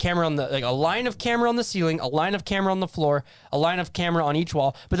would see a camera on a line of camera on the ceiling, a line of camera on the floor, a line of camera on each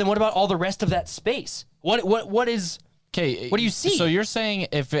wall. But then what about all the rest of that space? What is? Okay. What do you see? So you're saying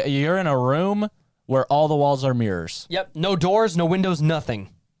if you're in a room where all the walls are mirrors, Yep. No doors, no windows, nothing.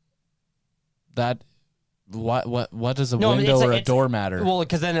 that what does a No, window it's or like- a it's- door matter? Well,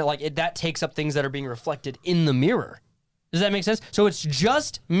 because then that takes up things that are being reflected in the mirror. Does that make sense? So it's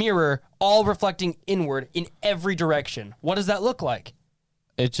just mirror, all reflecting inward in every direction. What does that look like?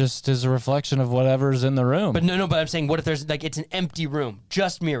 It just is a reflection of whatever's in the room. But no. But I'm saying, what if there's it's an empty room,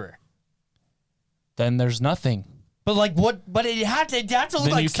 just mirror? Then there's nothing. But what? But it had to look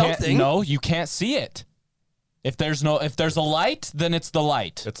Then like you can't. something. No, you can't see it. If there's a light, then it's the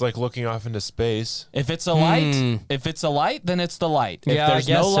light. It's like looking off into space. If it's a light, then it's the light. If Yeah, I there's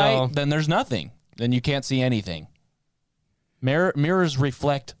guess no light, so. then there's nothing. Then you can't see anything. Mirrors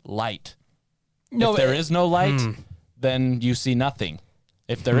reflect light. No, if there is no light, then you see nothing.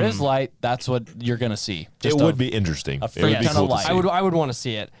 If there is light, that's what you're gonna see. It would be interesting. It would be freak ton cool of to light. see. I would want to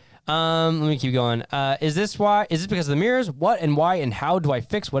see it. Let me keep going. Is this because of the mirrors? What and why and how do I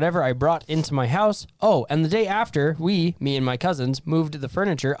fix whatever I brought into my house? Oh, and the day after me and my cousins moved the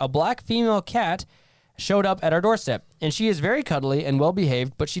furniture, a black female cat showed up at our doorstep, and she is very cuddly and well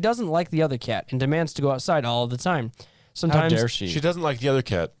behaved, but she doesn't like the other cat and demands to go outside all the time. How Sometimes dare she? She doesn't like the other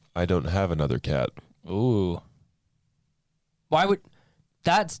cat. I don't have another cat. Ooh. Why would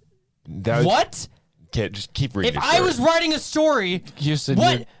that's That, what? Can't just keep reading. If your I story. was writing a story, Houston,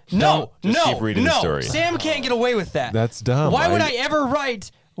 what? No, Just no, keep reading the no. story. Sam can't get away with that. That's dumb. Why would I ever write?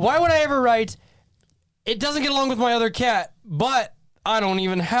 It doesn't get along with my other cat, but I don't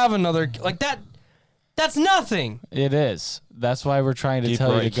even have another like that. That's nothing. It is. That's why we're trying to Keep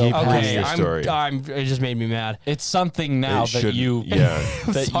tell right- you to go keep past reading Okay, your it. story. it just made me mad. It's something now It that should- you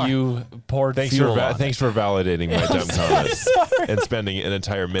yeah. you poured fuel on. Thanks for validating my dumb comment and spending an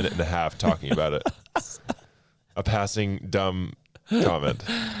entire minute and a half talking about it. A passing dumb comment.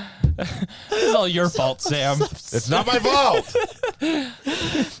 It's all your fault, Sam. It's not my fault.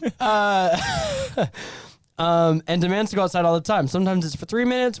 And demands to go outside all the time. Sometimes it's for 3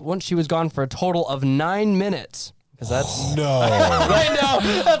 minutes. Once she was gone for a total of 9 minutes. Because that's No. I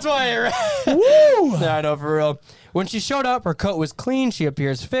know. That's why I read. Woo! Yeah, I know, for real. When she showed up, her coat was clean. She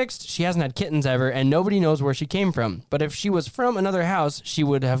appears fixed. She hasn't had kittens ever, and nobody knows where she came from. But if she was from another house, she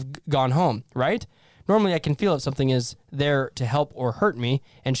would have gone home, right? Normally, I can feel if something is there to help or hurt me,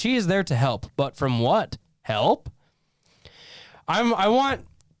 and she is there to help. But from what? Help? I want.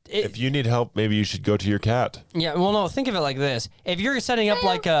 If you need help, maybe you should go to your cat. Yeah, well, no. Think of it like this: if you're setting up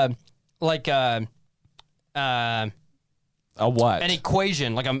like a A what? an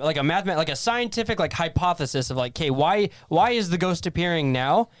equation, like a mathematical, like a scientific like hypothesis of like, okay, why is the ghost appearing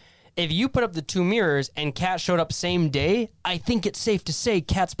now? If you put up the two mirrors and Cat showed up same day, I think it's safe to say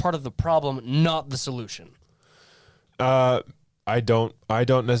Cat's part of the problem, not the solution. I don't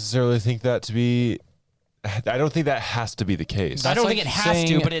necessarily think that to be. I don't think that has to be the case. I don't like think it has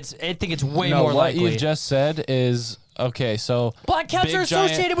saying- to, but I think it's way no, more what likely. you've just said is okay. So Black cats big are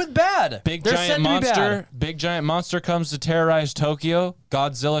associated with bad. Big They're said giant to be bad. monster. Big giant monster comes to terrorize Tokyo.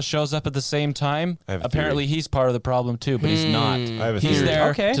 Godzilla shows up at the same time. I have a Apparently, theory. he's part of the problem too, but he's not. I have a He's theory. there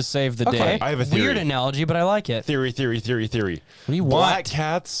Okay. to save the Okay. day. I have a theory. Weird analogy, but I like it. Theory. What do you Black want?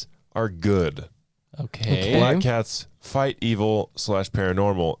 cats are good. Okay. Black cats fight evil /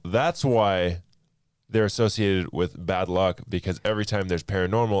 paranormal. That's why they're associated with bad luck, because every time there's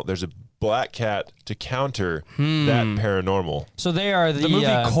paranormal, there's a black cat to counter that paranormal. So they are The movie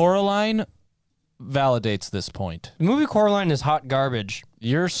Coraline validates this point. the movie Coraline is hot garbage.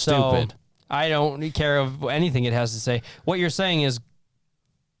 You're So stupid. I don't care of anything it has to say. What you're saying is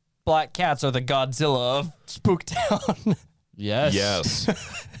black cats are the Godzilla of Spooktown. Yes.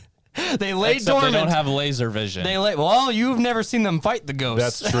 Yes, They lay Except dormant. they don't have laser vision. Well, you've never seen them fight the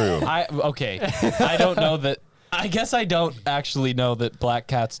ghosts. that's true. Okay. I don't know that. I guess I don't actually know that black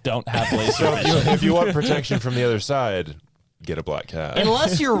cats don't have laser So vision. if you want protection from the other side, get a black cat.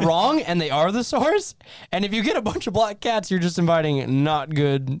 Unless you're wrong and they are the source. And if you get a bunch of black cats, you're just inviting not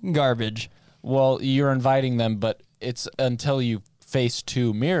good garbage. Well, you're inviting them, but it's until you face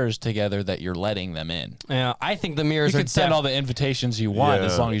two mirrors together that you're letting them in. Yeah, I think the mirrors You are can send all the invitations you want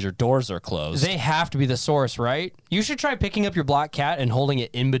as Yeah. long as your doors are closed. They have to be the source, right? You should try picking up your black cat and holding it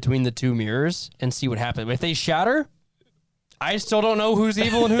in between the two mirrors and see what happens. If they shatter, I still don't know who's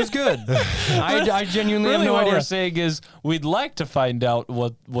evil and who's good. I genuinely really, have no what idea. we're saying is we'd like to find out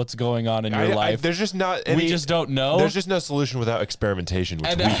what's going on in your life. There's just not any, we just don't know. There's just no solution without experimentation, which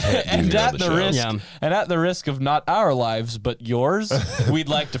and, we can't do and here on at the the show. risk, Yeah. and at the risk of not our lives but yours, we'd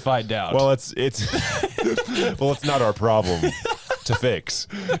like to find out. Well, it's well, it's not our problem to fix.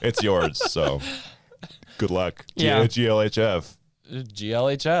 It's yours. So good luck. Yeah. GLHF.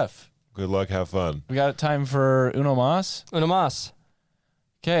 GLHF. Good luck. Have fun. We got time for Uno Mas. Uno mas.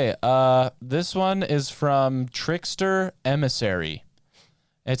 Okay, this one is from Trickster Emissary.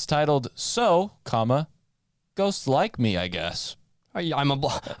 It's titled "So, comma, Ghosts Like Me, I Guess." I'm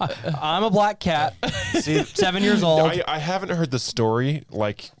a black cat, See, 7 years old. I haven't heard the story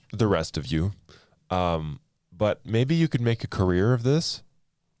like the rest of you, but maybe you could make a career of this.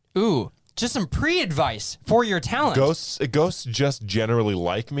 Ooh, just some pre-advice for your talent. Ghosts just generally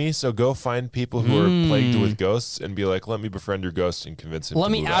like me, so go find people who are plagued with ghosts and be like, let me befriend your ghost and convince him Let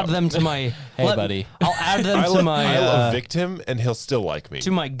to me move add out. them to my. Hey, buddy. I'll add them to my I'll evict him and he'll still like me.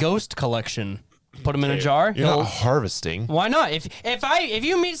 to my ghost collection. Put them in a jar. You're not harvesting. Why not? If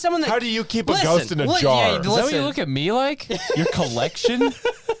you meet someone that How do you keep a Listen, ghost in a li- jar? yeah, Is that what you Listen. look at me like? Your collection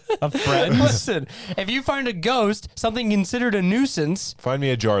of friends? listen, if you find a ghost, something considered a nuisance. Find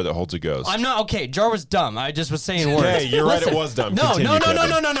me a jar that holds a ghost. I'm not okay. Jar was dumb. I just was saying words. Okay, you're right, it Listen, was dumb. No, Continue, no, no, no, Kevin.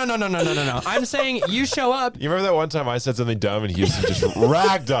 no, no, no, no, no, no, no, no. I'm saying you show up. You remember that one time I said something dumb and Houston just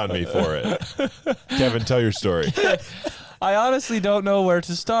ragged on me for it? Kevin, tell your story. I honestly don't know where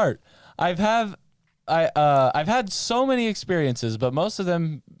to start. I've had so many experiences, but most of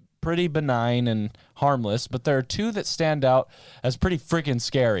them pretty benign and harmless. But there are two that stand out as pretty freaking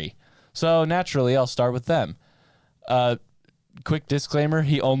scary. So naturally, I'll start with them. Quick disclaimer: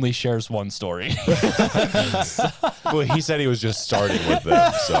 he only shares one story. Well, he said he was just starting with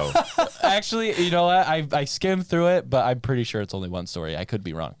them, so Actually, you know what? I skimmed through it, but I'm pretty sure it's only one story. I could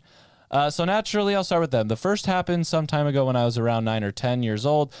be wrong. So naturally, I'll start with them. The first happened some time ago when I was around 9 or 10 years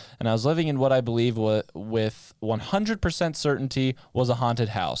old, and I was living in what I believe with 100% certainty was a haunted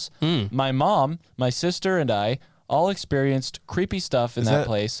house. My mom, my sister, and I all experienced creepy stuff in that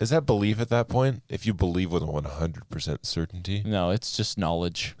place. Is that belief at that point? If you believe with 100% certainty? No, it's just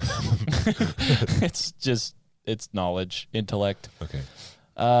knowledge. It's knowledge, intellect. Okay.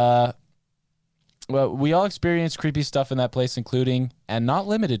 Well, we all experienced creepy stuff in that place, including, and not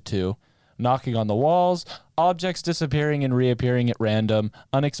limited to, knocking on the walls, objects disappearing and reappearing at random,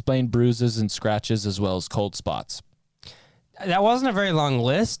 unexplained bruises and scratches, as well as cold spots. That wasn't a very long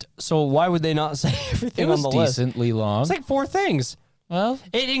list, so why would they not say everything It was on the list? decently long. It's like 4 things. Well,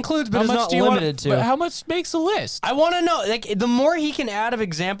 It includes, but how it's much not do you limited to. But how much makes a list? I want to know, like, the more he can add of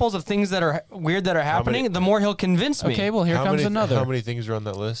examples of things that are weird that are happening, many- the more he'll convince me. Okay, well, here comes another. How many things are on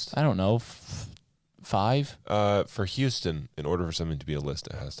that list? I don't know, 5? For Houston, in order for something to be a list,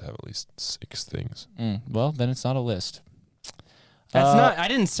 it has to have at least 6 things. Well, then it's not a list. That's not. I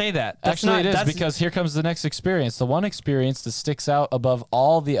didn't say that. That's Actually, not, it is that's, because here comes the next experience. The one experience that sticks out above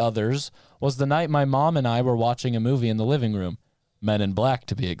all the others was the night my mom and I were watching a movie in the living room. Men in Black,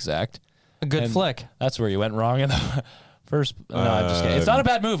 to be exact. a good and flick. That's where you went wrong in the first. No, I'm just kidding. It's not a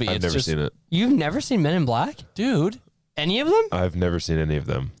bad movie. I've It's never just, seen it. You've never seen Men in Black? dude. Any of them? I've never seen any of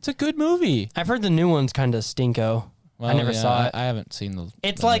them. It's a good movie. I've heard the new one's kind of stinko. I never saw it. I haven't seen the.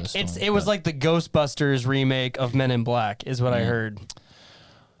 It's the like newest one, it was but- like the Ghostbusters remake of Men in Black, is what I heard.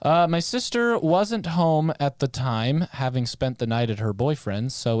 My sister wasn't home at the time, having spent the night at her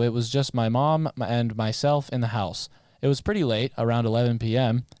boyfriend's, so it was just my mom and myself in the house. It was pretty late, around 11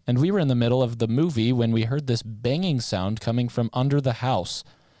 p.m., and we were in the middle of the movie when we heard this banging sound coming from under the house.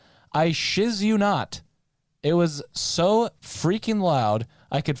 I shiz you not. It was so freaking loud,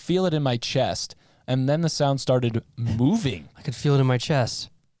 I could feel it in my chest, and then the sound started moving. I could feel it in my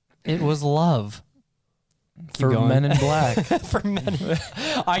chest. It was love. For going. Men in Black. For Men.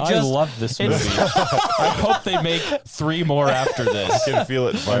 I love this movie. I hope they make 3 more after this. I can feel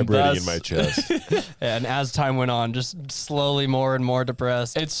it vibrating in thus- my chest. And as time went on, just slowly more and more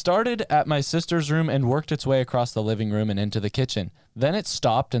depressed. It started at my sister's room and worked its way across the living room and into the kitchen. Then it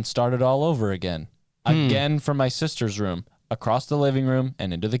stopped and started all over again. Again from my sister's room, across the living room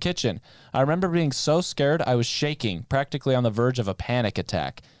and into the kitchen. I remember being so scared I was shaking, practically on the verge of a panic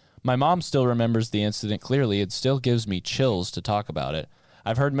attack. My mom still remembers the incident clearly. It still gives me chills to talk about it.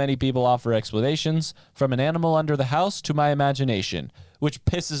 I've heard many people offer explanations, from an animal under the house to my imagination, which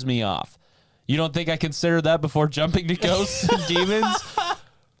pisses me off. You don't think I considered that before jumping to ghosts and demons?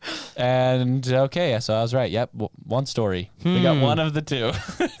 And okay, so I was right. Yep, one story. We got one of the 2.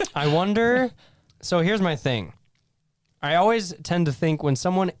 I wonder. So here's my thing. I always tend to think when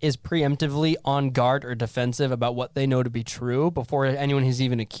someone is preemptively on guard or defensive about what they know to be true before anyone has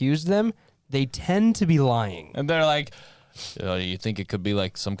even accused them, they tend to be lying. And they're like, you think it could be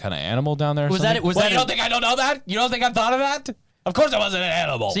like some kind of animal down there? Or Was that something? it? Was What, that you it? don't think I don't know that? You don't think I've thought of that? Of course, I wasn't an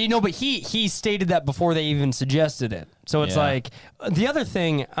animal. So you know, but he stated that before they even suggested it. So it's Yeah. like the other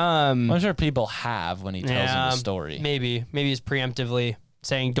thing. I'm sure people have when he tells them the story. Maybe he's preemptively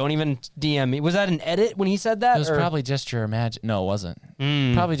saying, "Don't even DM me." Was that an edit when he said that? It was or- probably just your No, it wasn't.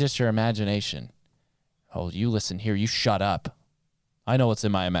 Probably just your imagination. Oh, you listen here. You shut up. I know what's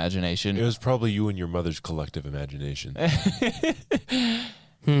in my imagination. It was probably you and your mother's collective imagination.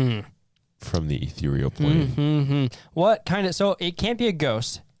 From the ethereal plane. What kind of? So it can't be a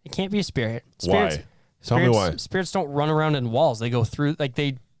ghost. It can't be a spirit. Spirits, Why? Tell me why. Spirits don't run around in walls. They go through. Like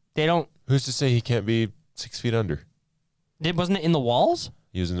they don't. Who's to say he can't be 6 feet under? Wasn't it in the walls?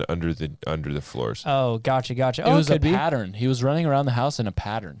 He was under the floors. Oh, gotcha. It Oh, was a could be. pattern. He was running around the house in a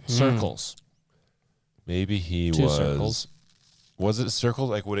pattern. Circles. Maybe he Two was. circles. Was it circles?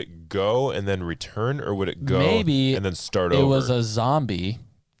 Like, would it go and then return, or would it go Maybe and then start It over? was a zombie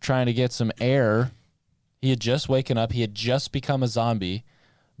trying to get some air. He had just waken up. He had just become a zombie,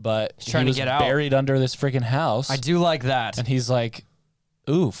 but trying he to was get out. buried under this freaking house. I do like that. And he's like,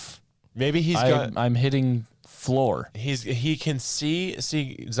 oof. Maybe I'm hitting floor. he can see.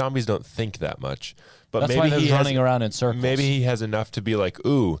 Zombies don't think that much, but That's maybe why they're he running has, around in circles. Maybe he has enough to be like,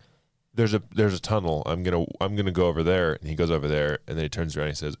 ooh, there's a tunnel. I'm gonna go over there, and he goes over there, and then he turns around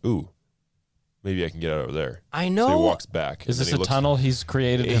and he says, ooh, maybe I can get out over there. I know. So he walks back. Is and this then a he looks- tunnel he's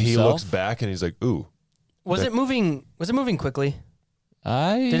created himself? He looks back and he's like, ooh. Was it moving? Was it moving quickly?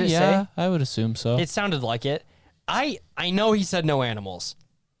 Did it yeah, say? I would assume so. It sounded like it. I know he said no animals.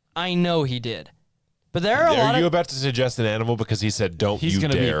 I know he did. But there are a lot Are you of about to suggest an animal because he said, don't he's you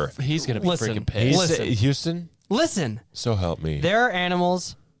gonna dare? he's gonna be Listen, freaking pissed. listen. Houston, listen. so help me. There are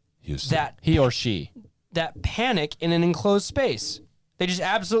animals Houston. that He or she. panic in an enclosed space. They just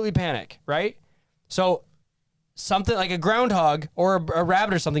absolutely panic, right? So something like a groundhog or a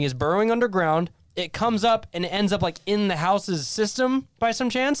rabbit or something is burrowing underground. It comes up and it ends up like in the house's system by some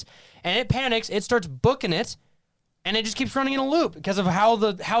chance, and it panics. It starts booking it, and it just keeps running in a loop because of how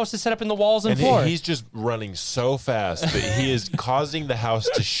the house is set up in the walls and floor. He's just running so fast that he is causing the house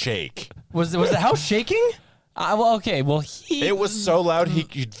to shake. Was the house shaking? Well, okay. Well, It was so loud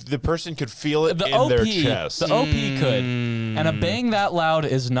the person could feel it the in OP, their chest. the OP could, and a bang that loud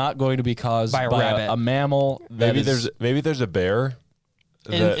is not going to be caused By a rabbit. a mammal. That maybe there's a bear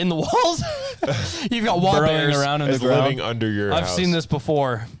In the walls? You've got wall burrowing bears. around in the is ground. living under your I've house. seen this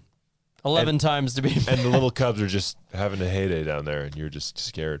before 11 times to be. And the little cubs are just having a heyday down there, and you're just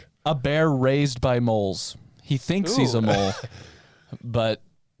scared. A bear raised by moles. He thinks he's a mole, but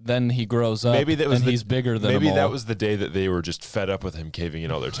then he grows up Maybe that was and the- he's bigger than a Maybe mole. that was the day that they were just fed up with him caving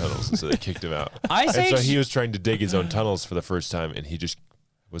in all their tunnels, and so they kicked him out. Ice And so Age- he was trying to dig his own tunnels for the first time, and he just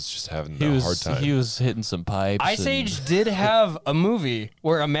was just having a hard time. He was hitting some pipes. Ice and- Age did have a movie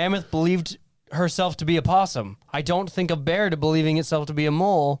where a mammoth believed herself to be a possum. I don't think a bear to believing itself to be a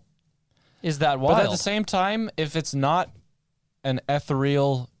mole is that wild. But at the same time, if it's not an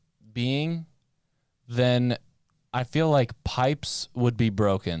ethereal being, then I feel like pipes would be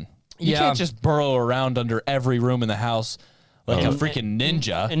broken. You Yeah. can't just burrow around under every room in the house like a freaking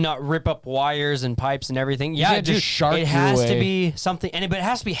ninja. and not rip up wires and pipes and everything. Yeah, can't just dude, shark it your has to way. be something, but it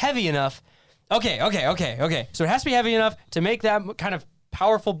has to be heavy enough. Okay. So it has to be heavy enough to make that kind of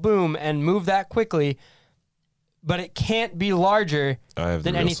powerful boom and move that quickly, but it can't be larger I have the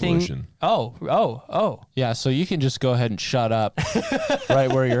than real anything. solution. Oh. Yeah, so you can just go ahead and shut up right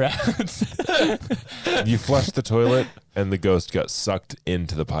where you're at. You flushed the toilet, and the ghost got sucked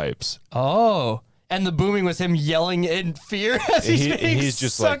into the pipes. Oh. And the booming was him yelling in fear as he's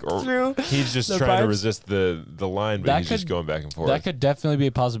just sucked like through. he's just the trying to pipes. resist the line, but That he's just could- going back and forth. That could definitely be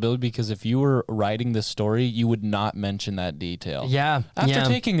a possibility because if you were writing this story, you would not mention that detail. Yeah. After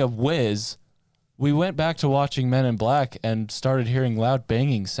taking a whiz, we went back to watching Men in Black and started hearing loud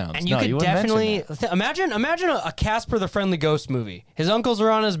banging sounds. And you No, could wouldn't mention definitely that. imagine a Casper the Friendly Ghost movie. His uncles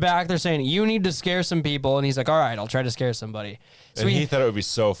are on his back. They're saying, "You need to scare some people," and he's like, "All right, I'll try to scare somebody." So and he thought it would be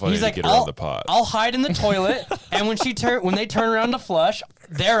so funny he's to like, get around the pot. I'll hide in the toilet, and when they turn around to flush,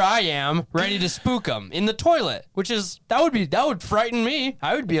 there I am, ready to spook them in the toilet. That would frighten me.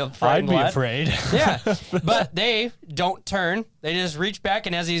 I would be a frightened lad. afraid. Yeah, but they don't turn. They just reach back,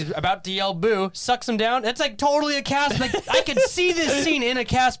 and as he's about to yell "boo," sucks him down. It's like totally a Casper. Like I could see this scene in a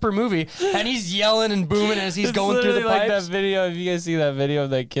Casper movie, and he's yelling and booming as he's going through the like pipes. that video. If you guys see that video of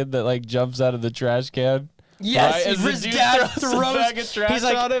that kid that like jumps out of the trash can. Yes, Right, as the his dude dad throws a bag of trash he's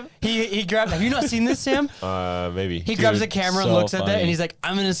like, on him? he grabs. Have you not seen this, Sam? Maybe. He grabs the camera and so looks at that, funny. and he's like,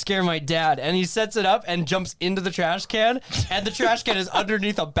 "I'm gonna scare my dad," and he sets it up and jumps into the trash can, and the trash can is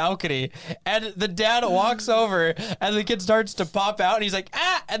underneath a balcony, and the dad walks over, and the kid starts to pop out, and he's like,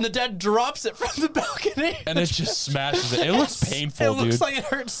 "Ah!" and the dad drops it from the balcony, And it just smashes it. It looks painful, It looks dude. like it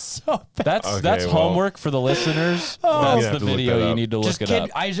hurts so bad. That's well, homework for the listeners. I'm That's gonna the have to look video that you up. need to look Just it kid, up.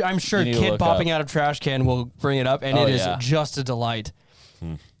 I'm sure You need to kid look popping up. out of trash can will bring it up, and Oh, it is yeah. just a delight.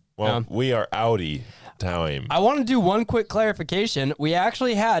 Well, we are outie time. I want to do one quick clarification. We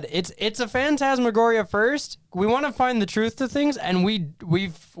actually had it's a phantasmagoria first. We want to find the truth to things, and we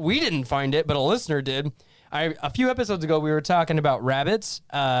didn't find it, but a listener did. A few episodes ago, we were talking about rabbits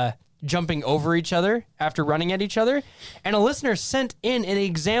jumping over each other after running at each other, and a listener sent in an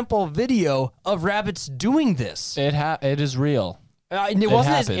example video of rabbits doing this. It is real. It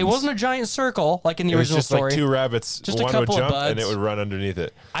happens. wasn't a giant circle like in the It was original just story. like two rabbits. Just a one would couple of jump and it buds. would run underneath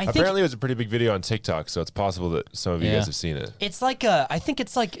it. I think- Apparently, it was a pretty big video on TikTok, so it's possible that some of you Yeah. guys have seen it. It's like I think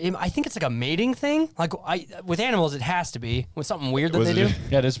it's like a mating thing. Like with animals, it has to be with something weird that Was they it- do.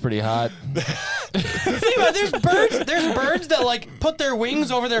 Yeah, it is pretty hot. Think about it, there's birds that like put their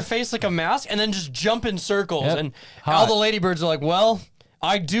wings over their face like a mask and then just jump in circles. Yep. And Hot. all the ladybirds are like, well,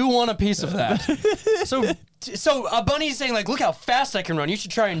 I do want a piece of that. So a bunny's saying like, look how fast I can run. You should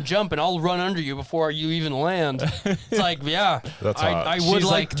try and jump, and I'll run under you before you even land. It's like, yeah, That's hot. I would She's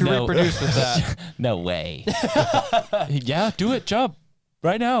like like, to no. reproduce with that. No way. Yeah, do it. Jump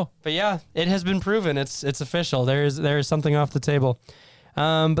right now. But yeah, it has been proven. It's official. There is something off the table.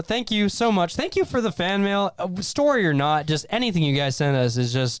 But thank you so much. Thank you for the fan mail, story or not. Just anything you guys send us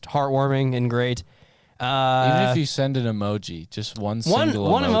is just heartwarming and great. Even if you send an emoji, just one one single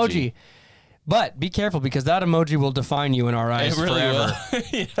emoji. But be careful because that emoji will define you in our eyes It really forever. will.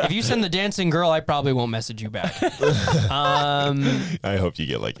 Yeah. If you send the dancing girl, I probably won't message you back. I hope you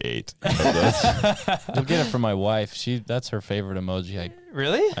get like 8 of those. You'll get it from my wife. That's her favorite emoji.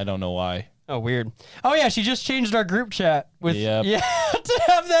 Really? I don't know why. Oh, weird. Oh yeah, she just changed our group chat with Yep. yeah to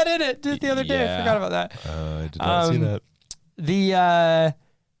have that in it. Just the other day, I Yeah. forgot about that. I did not see that. The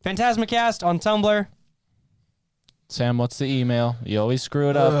Phantasmacast on Tumblr. Sam, what's the email? You always screw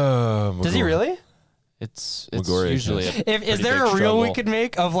it up. Does he really? It's Magoria usually Cast. a Is pretty there big a reel we struggle. could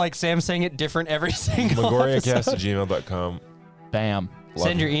make of like Sam saying it different every single episode? MagoriaCast@gmail.com. Bam.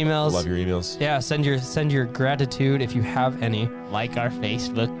 Send your emails. Love your emails. Yeah, send your gratitude if you have any. Like our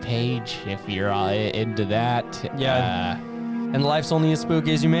Facebook page if you're into that. Yeah. And life's only as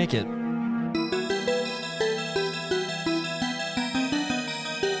spooky as you make it.